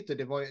häftigt. Och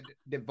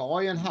det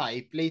var ju en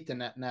hype lite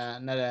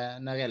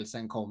när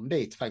rälsen kom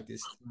dit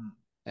faktiskt.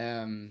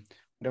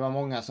 Det var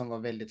många som var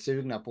väldigt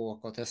sugna på att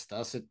åka och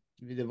testa. Så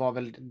det var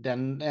väl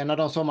en av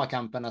de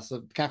sommarkamperna,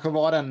 så kanske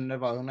var det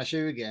var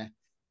 120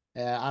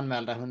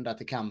 anmälda hundar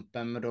till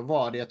kampen, men då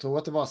var det, jag tror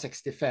att det var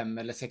 65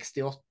 eller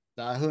 68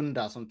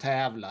 hundar som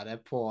tävlade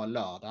på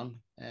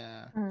lördagen.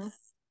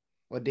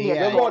 Och det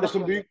är... Vem var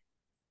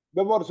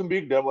det som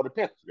byggde? Var det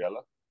Petri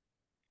eller?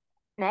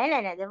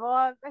 Nej. Det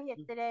var, vad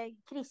heter det,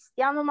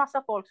 Christian och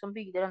massa folk som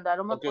byggde den där.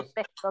 De var på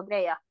spetsa och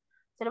greja.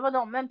 Så det var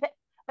de. Men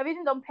jag vet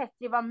inte om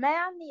Petri var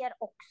med ner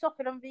också.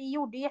 För vi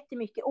gjorde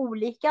jättemycket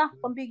olika.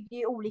 De byggde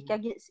ju olika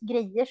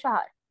grejer så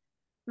här.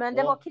 Men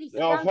det var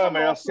Christian jag som var...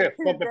 Jag har sett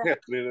något med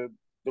Petri.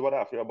 Det var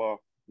därför jag bara...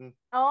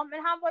 Ja,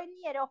 men han var ju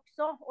nere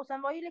också. Och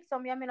sen var ju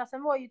liksom, jag menar,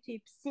 sen var ju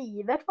typ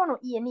Sivert var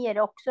nog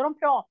nere också. De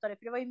pratade,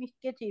 för det var ju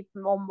mycket typ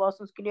om vad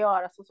som skulle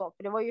göras och sånt.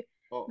 För det var ju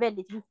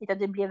väldigt viktigt att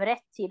det blev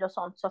rätt till och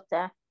sånt. Så att,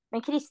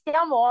 men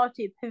Christian var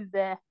typ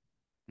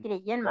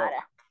huvudgrejen med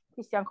det.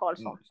 Christian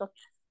Karlsson.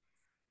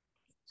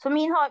 Så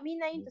min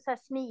är ju inte så här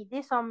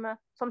smidig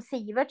som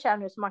Sivert är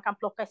nu, som man kan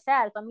plocka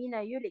isär. Utan min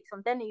är ju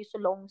liksom, den är ju så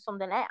lång som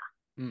den är.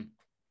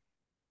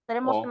 Så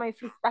det måste man ju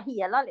flytta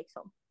hela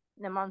liksom.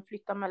 När man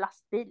flyttar med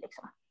lastbil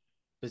liksom.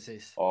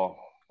 Precis. Ja.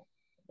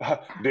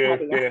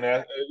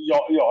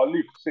 Jag har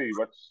lyft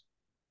Siverts.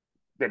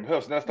 Det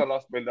behövs nästan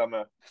lastbil där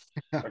med.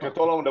 Jag kan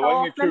tala om det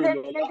var inget kul att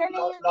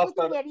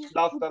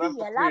lasta den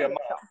på 3 man.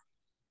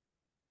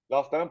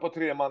 Lasta den på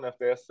 3 man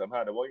efter SM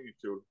här, det var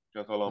inget kul. Kan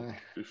jag tala om.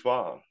 Fy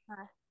fan.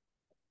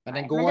 Men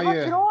den går men det var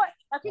ju... bra.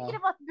 Jag tycker det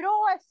var ett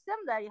bra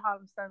SM där i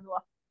Halmstad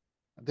ändå.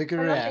 Tycker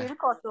du det?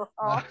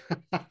 Ja.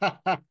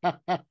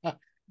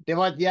 Det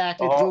var ett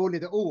jäkligt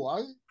roligt år.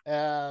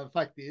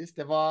 Faktiskt.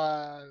 Det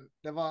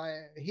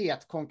var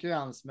het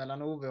konkurrens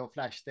mellan Ove och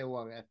Flash det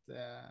året.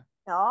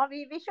 Ja,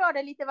 vi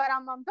körde lite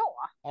varannan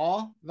dag.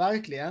 Ja,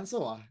 verkligen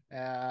så.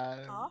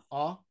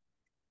 Ja.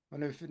 Och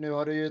nu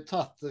har du ju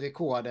tagit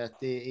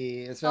rekordet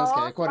i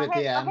svenska rekordet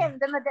igen.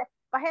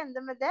 Vad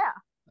hände med det?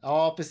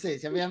 Ja,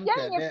 precis. Jag vet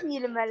inte. Ingen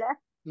film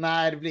eller?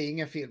 Nej, det blir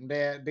ingen film.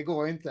 Det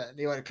går inte.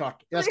 Det är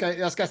klart.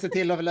 Jag ska se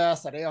till att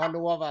lösa det. Jag har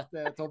lovat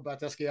Tobbe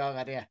att jag ska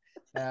göra det.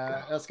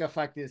 Jag ska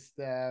faktiskt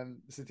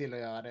se till att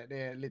göra det.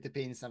 Det är lite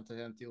pinsamt att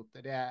jag inte gjort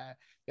det.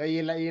 Jag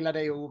gillar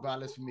dig och Ove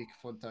alldeles för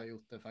mycket för att inte ha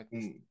gjort det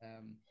faktiskt.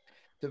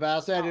 Tyvärr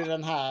så är det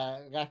den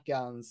här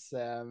rackarns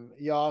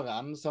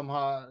Göran som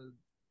har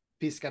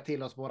piskat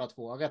till oss båda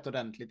två rätt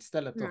ordentligt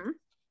istället då.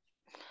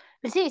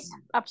 Precis,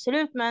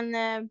 absolut. Men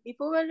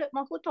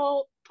man får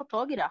ta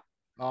tag i det.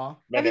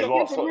 Ja. Men det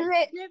var så.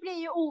 Nu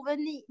blir ju Ove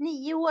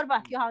 9 år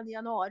vart ju han i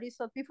januari,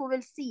 så att vi får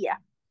väl se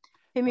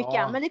hur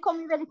mycket. Men det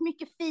kommer ju väldigt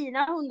mycket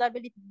fina hundar,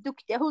 väldigt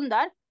duktiga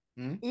hundar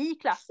i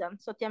klassen.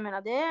 Så att jag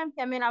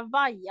menar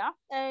Vaja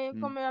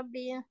kommer att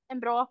bli en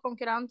bra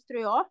konkurrent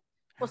tror jag.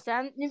 Och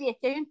sen, nu vet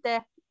jag ju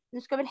inte,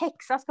 nu ska väl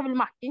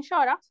Martin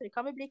köra, så det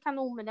kan väl bli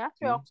kanon med det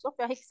tror jag också.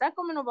 För Häxa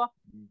kommer nog vara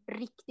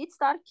riktigt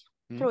stark,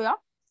 tror jag.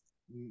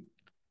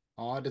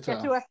 Ja, det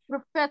tror jag.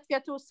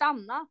 Jag tror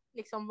Sanna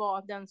liksom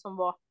var den som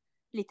var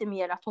lite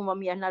mer, att hon var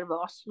mer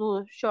nervös.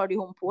 Då körde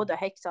hon på det.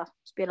 Häxa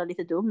spelade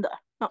lite dum där.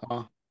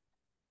 Ja.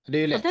 Det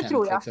är ju lätt hänt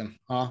liksom.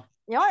 Ja,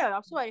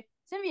 så är det.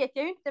 Sen vet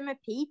jag ju inte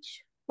med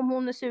Peach om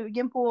hon är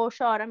sugen på att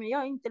köra, men jag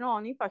har inte en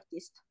aning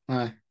faktiskt.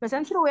 Nej. Men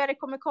sen tror jag det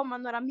kommer komma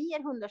några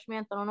mer hundar som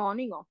jag inte har någon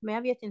aning om, men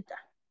jag vet inte.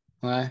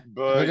 Nej.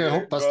 Börje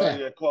hoppas det.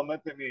 Börje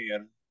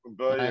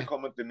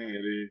kommer inte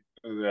ner i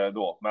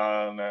då,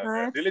 men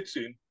det är lite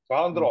synd. För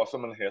han drar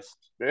som en häst.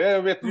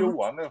 Det vet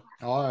Johan nu.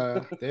 Ja,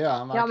 det gör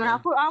han verkligen. Ja, men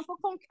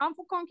han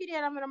får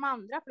konkurrera med de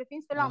andra, för det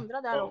finns väl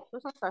andra där också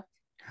som sagt.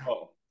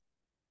 Ja.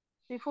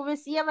 Vi får väl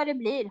se vad det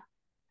blir.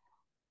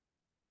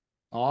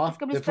 Ja, det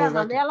ska bli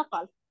spännande i alla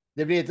fall.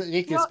 Det blir ett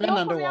riktigt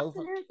spännande år. Jag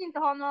kommer absolut inte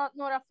ha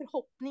några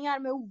förhoppningar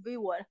med Ove i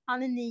år.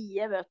 Han är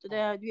 9, vet du.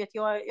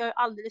 Jag är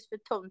alldeles för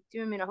töntig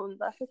med mina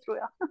hundar, det tror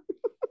jag.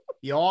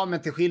 Ja,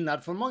 men till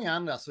skillnad från många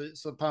andra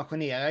så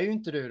pensionerar ju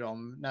inte du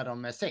dem när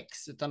de är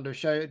 6, utan du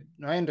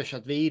har ändå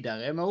kört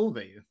vidare med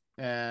Ove ju.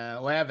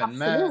 Och även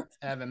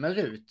med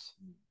Rut.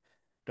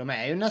 De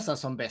är ju nästan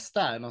som bäst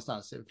där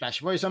någonstans.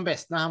 Flash var ju som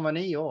bäst när han var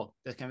 9 år.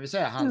 Det kan vi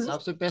säga. Hans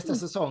absolut bästa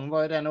säsong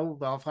var ju den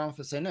Ove har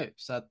framför sig nu.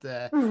 Så att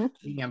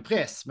ingen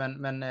press,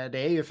 men det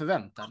är ju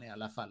förväntan i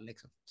alla fall.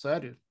 Liksom. Så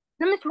är det ju.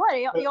 Nej, men så är det.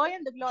 Jag är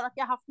ändå glad att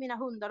jag har haft mina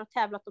hundar och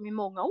tävlat dem i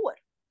många år.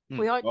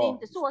 Och det är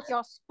inte så att jag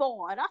har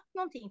sparat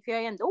någonting, för jag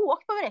har ändå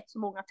åkt på rätt så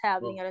många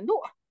tävlingar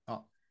ändå.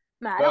 Ja.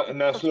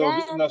 När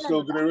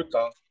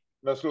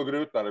slog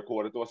Rutan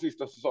rekordet? Det var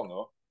sista säsongen,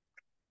 va?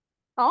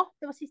 Ja,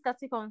 det var sista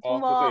säsongen.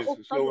 Hon var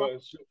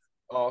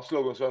 8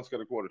 slog hon svenska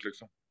rekordet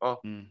liksom.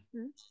 Ja. Men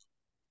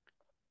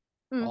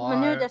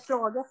nu är det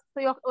slaget.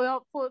 Så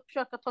jag får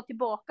försöka ta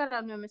tillbaka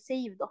det nu med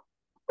Siv då.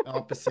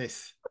 Ja,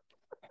 precis.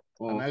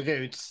 Ja, men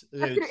Ruts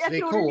jag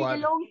rekord. tror det ligger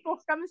långt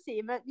borta med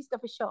Siv, men vi ska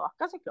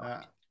försöka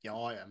såklart.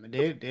 Ja, men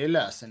det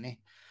löser ni.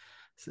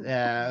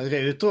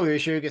 Rut drog ju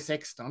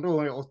 2016, då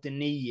hon ju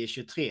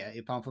 89-23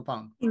 i Pan för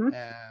Pan.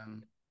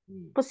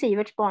 På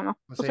Siverts bana.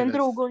 Och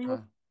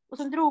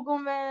sen drog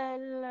hon väl,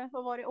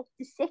 vad var det,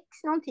 86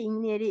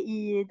 någonting nere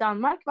i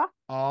Danmark, va?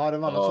 Ja, det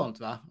var något sånt,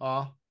 va?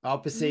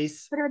 Ja,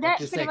 precis. För det var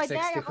där jag var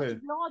så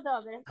glad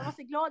över. Jag var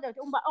så glad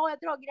över. Hon bara, jag har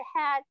dragit det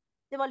här.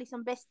 Det var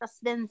liksom bästa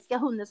svenska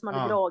hunden som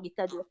hade dragit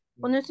det.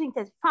 Och nu tänkte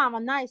jag, fan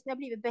vad nice, när jag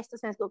blivit bästa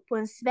svenska på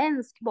en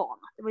svensk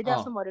bana. Det var ju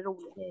det som var det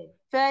roliga.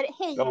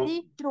 För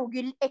Heidi drog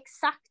ju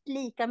exakt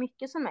lika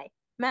mycket som mig.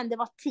 Men det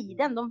var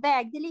tiden. De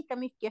vägde lika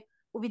mycket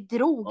och vi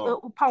drog.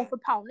 Och pound för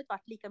poundet var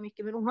lika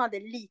mycket. Men hon hade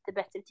lite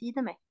bättre tid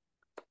än mig.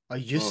 Ja,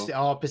 just det.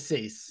 Ja,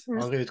 precis. Mm.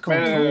 Ja, Rut kom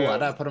tvåa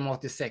där på de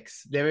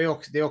 86. Det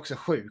är också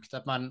sjukt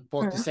att man på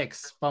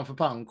 86 pound för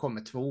pound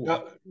kommer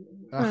tvåa.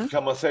 Ja.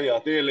 Kan man säga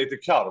att det är lite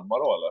karma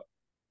då, eller?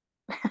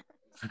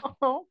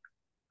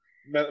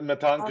 med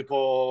tanke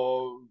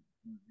på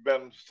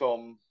vem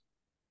som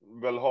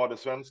väl har det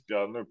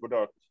svenska nu på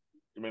Dirt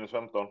i minus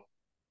 15.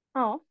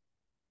 Ja.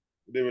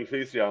 Det är väl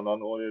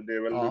Fishjärnan och det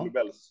är väl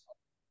Lillebells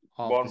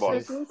barnbarn.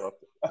 Precis.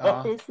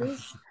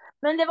 Precis.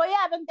 Men det var ju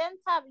även den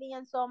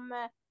tävlingen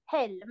som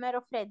Helmer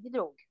och Freddy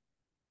drog.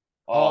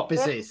 Ja,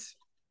 precis.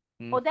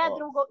 Mm. Och där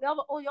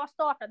drog jag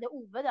startade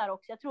Ove där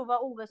också. Jag tror det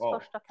var Oves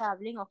första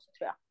tävling också,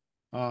 tror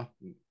jag.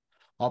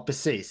 Ja,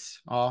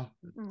 precis. Ja.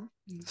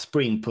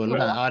 Springpull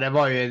där. Ja, det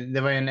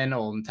var ju en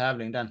enorm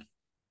tävling den.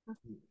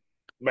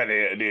 Men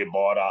det är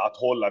bara att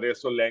hålla det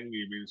så länge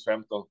i minus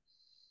 15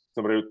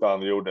 som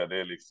Rutan gjorde.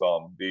 Det är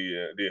liksom, det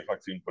är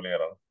faktiskt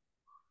imponerande.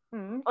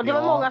 Och det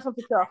var många som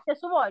försökte,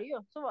 så var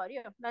det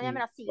ju. Men jag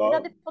menar, Sigrid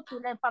hade fått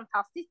till en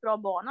fantastiskt bra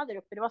bana där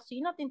uppe. Det var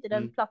synd att inte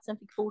den platsen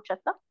fick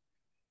fortsätta.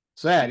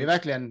 Så är det ju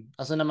verkligen.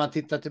 Alltså när man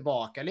tittar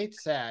tillbaka lite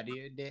så är det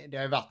ju, det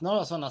har ju varit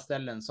några sådana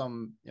ställen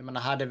som, jag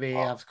menar, hade vi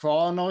haft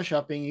kvar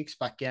Norrköping,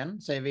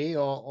 Yxbacken, säger vi,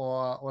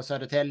 och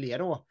Södertälje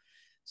då,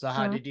 så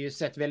hade det ju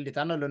sett väldigt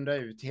annorlunda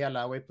ut,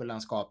 hela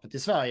Whipple-landskapet i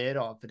Sverige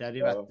idag. För det hade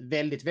ju varit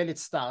väldigt, väldigt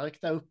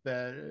starkt där uppe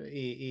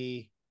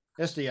i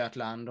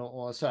Östergötland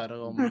och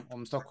söder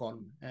om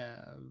Stockholm.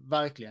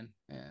 Verkligen.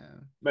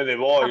 Men det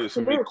var ju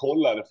som vi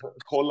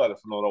kollade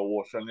för några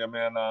år sedan. Jag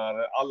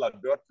menar, alla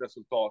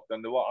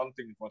dödresultaten, det var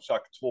antingen från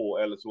Schack 2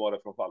 eller så var det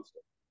från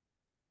Falster.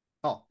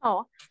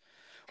 Ja.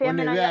 För och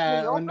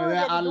nu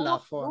är alla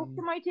från... Då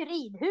åkte man ju till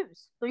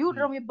ridhus. Då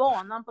gjorde de ju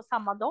banan på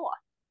samma dag.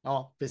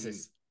 Ja,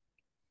 precis.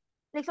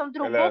 Liksom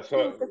drog bort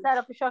lite så här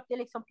och försökte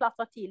liksom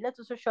platta till det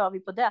och så kör vi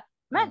på det.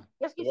 Men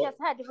jag skulle säga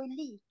så här, det var ju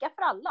lika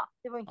för alla.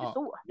 Det var inte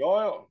så.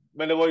 Ja,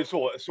 men det var ju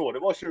så det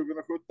var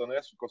 2017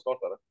 när SK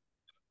startade.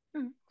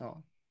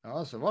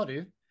 Ja, så var det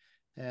ju.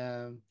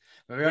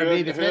 Men vi har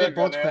blivit väldigt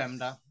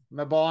bortskämda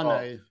med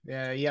banor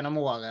genom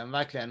åren,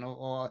 verkligen.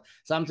 Och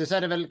samtidigt så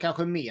är det väl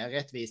kanske mer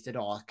rättvist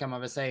idag, kan man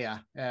väl säga,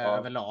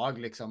 överlag.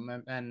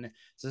 Liksom. Men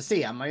så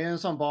ser man ju en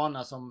sån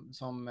bana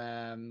som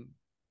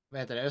vad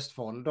heter det,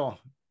 Östfold då,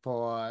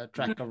 på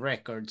Track of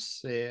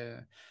Records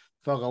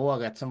förra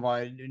året, som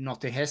var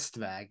något i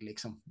hästväg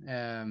liksom.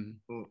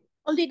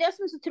 Och det är det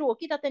som är så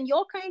tråkigt, att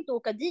jag kan ju inte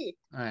åka dit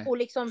och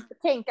liksom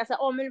tänka så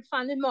här, men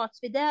fan, nu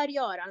möts vi där,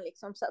 Göran,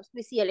 liksom, så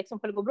vi ser liksom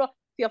på det går bra.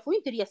 För jag får ju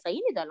inte resa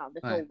in i det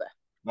landet, Nove.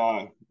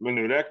 Nej, men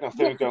nu räknas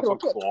det inte ens som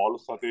kval,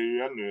 så att det är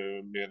ju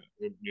ännu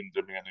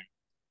mindre mening.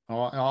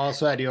 Ja,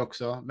 så är det ju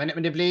också. Men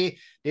det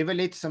är väl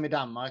lite som i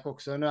Danmark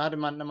också. Nu hade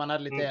man, när man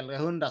hade lite äldre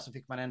hundar, så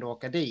fick man ändå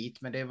åka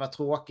dit. Men det var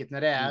tråkigt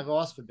när det är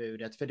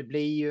rasförbudet. För det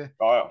blir ju...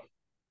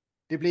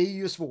 Det blir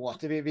ju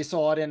svårt. Vi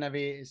sa det när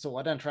vi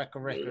såg den Track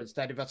of Records.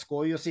 Där det var ett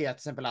skoj att se till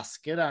exempel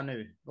Asker där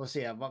nu. Och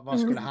se vad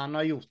skulle han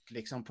ha gjort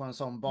liksom, på en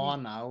sån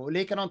bana. Och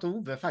likadant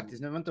Ove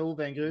faktiskt. Nu var inte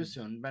Ove en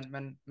grushund.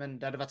 Men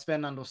det hade varit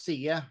spännande att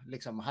se.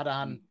 Liksom, hade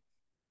han...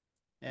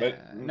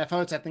 när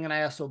förutsättningarna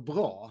är så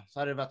bra, så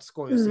hade det varit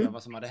skoj att se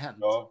vad som hade hänt.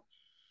 Ja.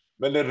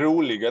 Men det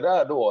roliga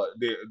där då,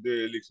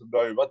 det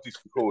har ju varit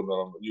diskussioner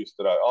om just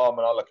det där. Ja,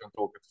 men alla kan inte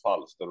åka till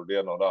Falster och det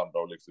ena och det andra.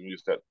 Och liksom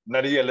just det.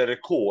 När det gäller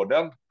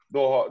rekorden,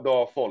 då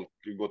har folk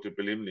gått upp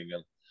i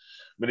limningen.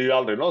 Men det är ju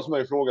aldrig någon som har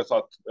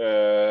ifrågasatt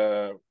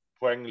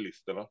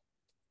poänglistorna.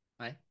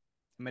 Nej,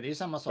 men det är ju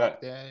samma sak.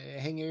 Det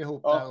hänger ju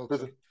ihop där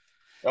också.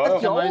 Jag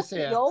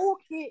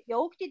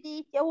åkte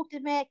dit. Jag åkte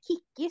med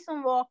Kiki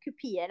som var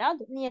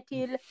kuperad ner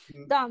till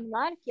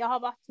Danmark. Jag har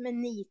varit med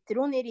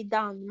Nitro ner i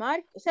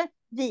Danmark. Och sen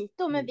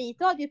Vito, men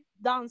Vito hade ju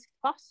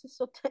danskt pass.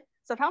 Så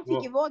att han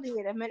fick ju vara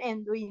där, men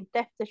ändå inte,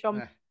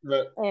 eftersom...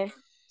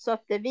 så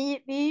att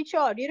vi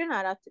körde ju den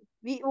här att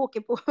vi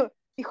åker på...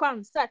 Vi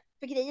chansar.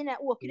 För grejen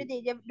är, åker du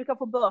dit, du kan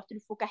få böter,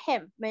 du får åka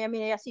hem. Men jag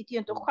menar, jag sitter ju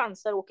inte och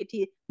chansar och åker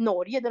till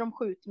Norge där de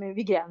skjuter mig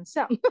vid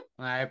gränsen.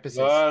 Nej, precis.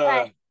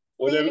 Nej.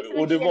 Det är liksom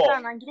en helt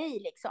annan grej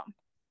liksom.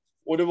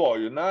 Och det var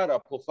ju nära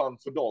på Fun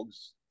for Dogs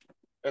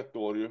ett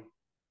år ju.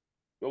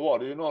 Då var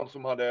det ju någon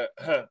som hade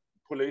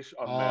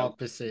polisanmält. Ja,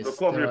 precis.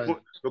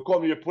 Då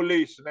kom ju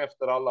polisen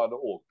efter alla hade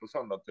åkt på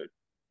söndag typ.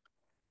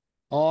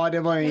 Ja, det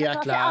var ju en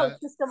jäkla... Det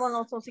alltid ska vara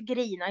någon som ska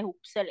grina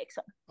ihop sig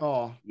liksom.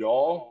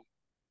 Ja.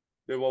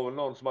 Det var väl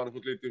någon som hade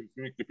fått lite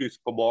mycket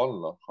pisk på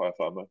banorna, har jag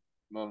för mig.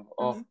 Men,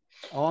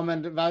 Ja,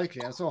 men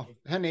verkligen så.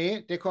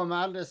 Hörrni, det kommer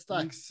alldeles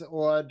strax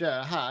att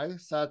dö här.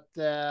 Så att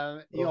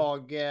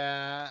jag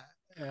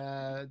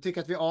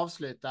tycker att vi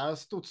avslutar.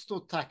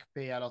 Stort tack,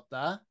 Pia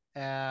Lotta.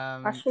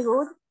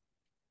 Varsågod.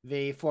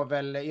 Vi får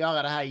väl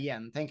göra det här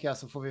igen, tänker jag,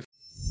 så får vi...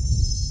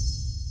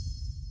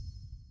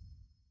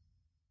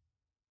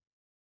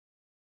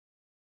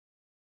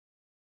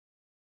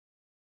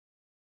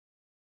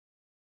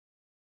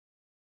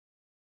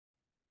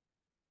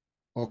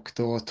 Och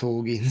då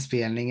tog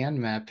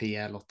inspelningen med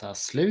Pia Lotta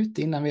slut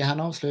innan vi hann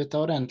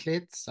avsluta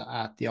ordentligt, så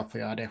att jag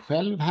får göra det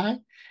själv här.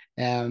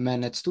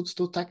 Men ett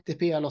stort tack till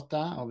Pia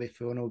Lotta, och vi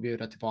får nog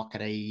bjuda tillbaka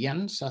dig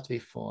igen så att vi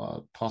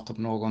får prata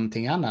om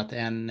någonting annat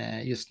än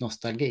just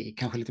nostalgi,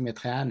 kanske lite mer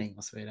träning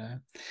och så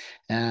vidare.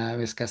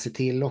 Vi ska se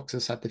till också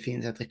så att det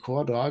finns ett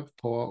rekorddrag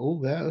på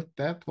OE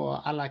uppe på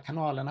alla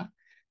kanalerna,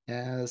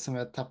 som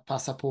jag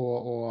passar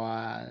på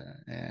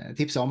att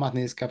tipsa om att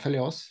ni ska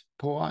följa oss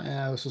på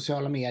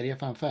sociala medier,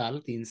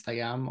 framförallt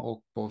Instagram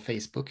och på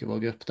Facebook i vår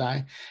grupp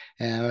där.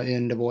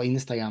 Under vår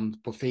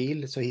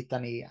Instagram-profil så hittar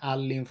ni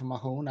all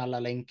information, alla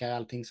länkar,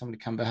 allting som det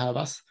kan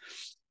behövas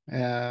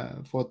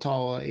för att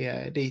ta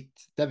er dit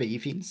där vi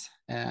finns.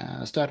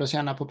 Stöd oss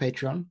gärna på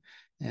Patreon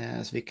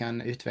så vi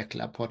kan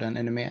utveckla podden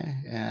ännu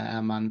mer.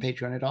 Är man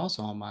Patreon idag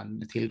så har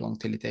man tillgång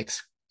till lite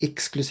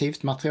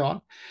exklusivt material.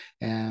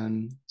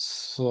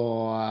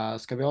 Så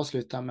ska vi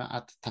avsluta med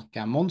att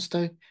tacka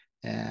Monster.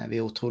 Vi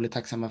är otroligt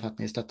tacksamma för att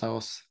ni stöttar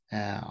oss.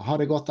 Ha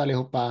det gott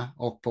allihopa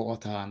och på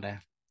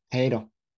återhörande. Hej då!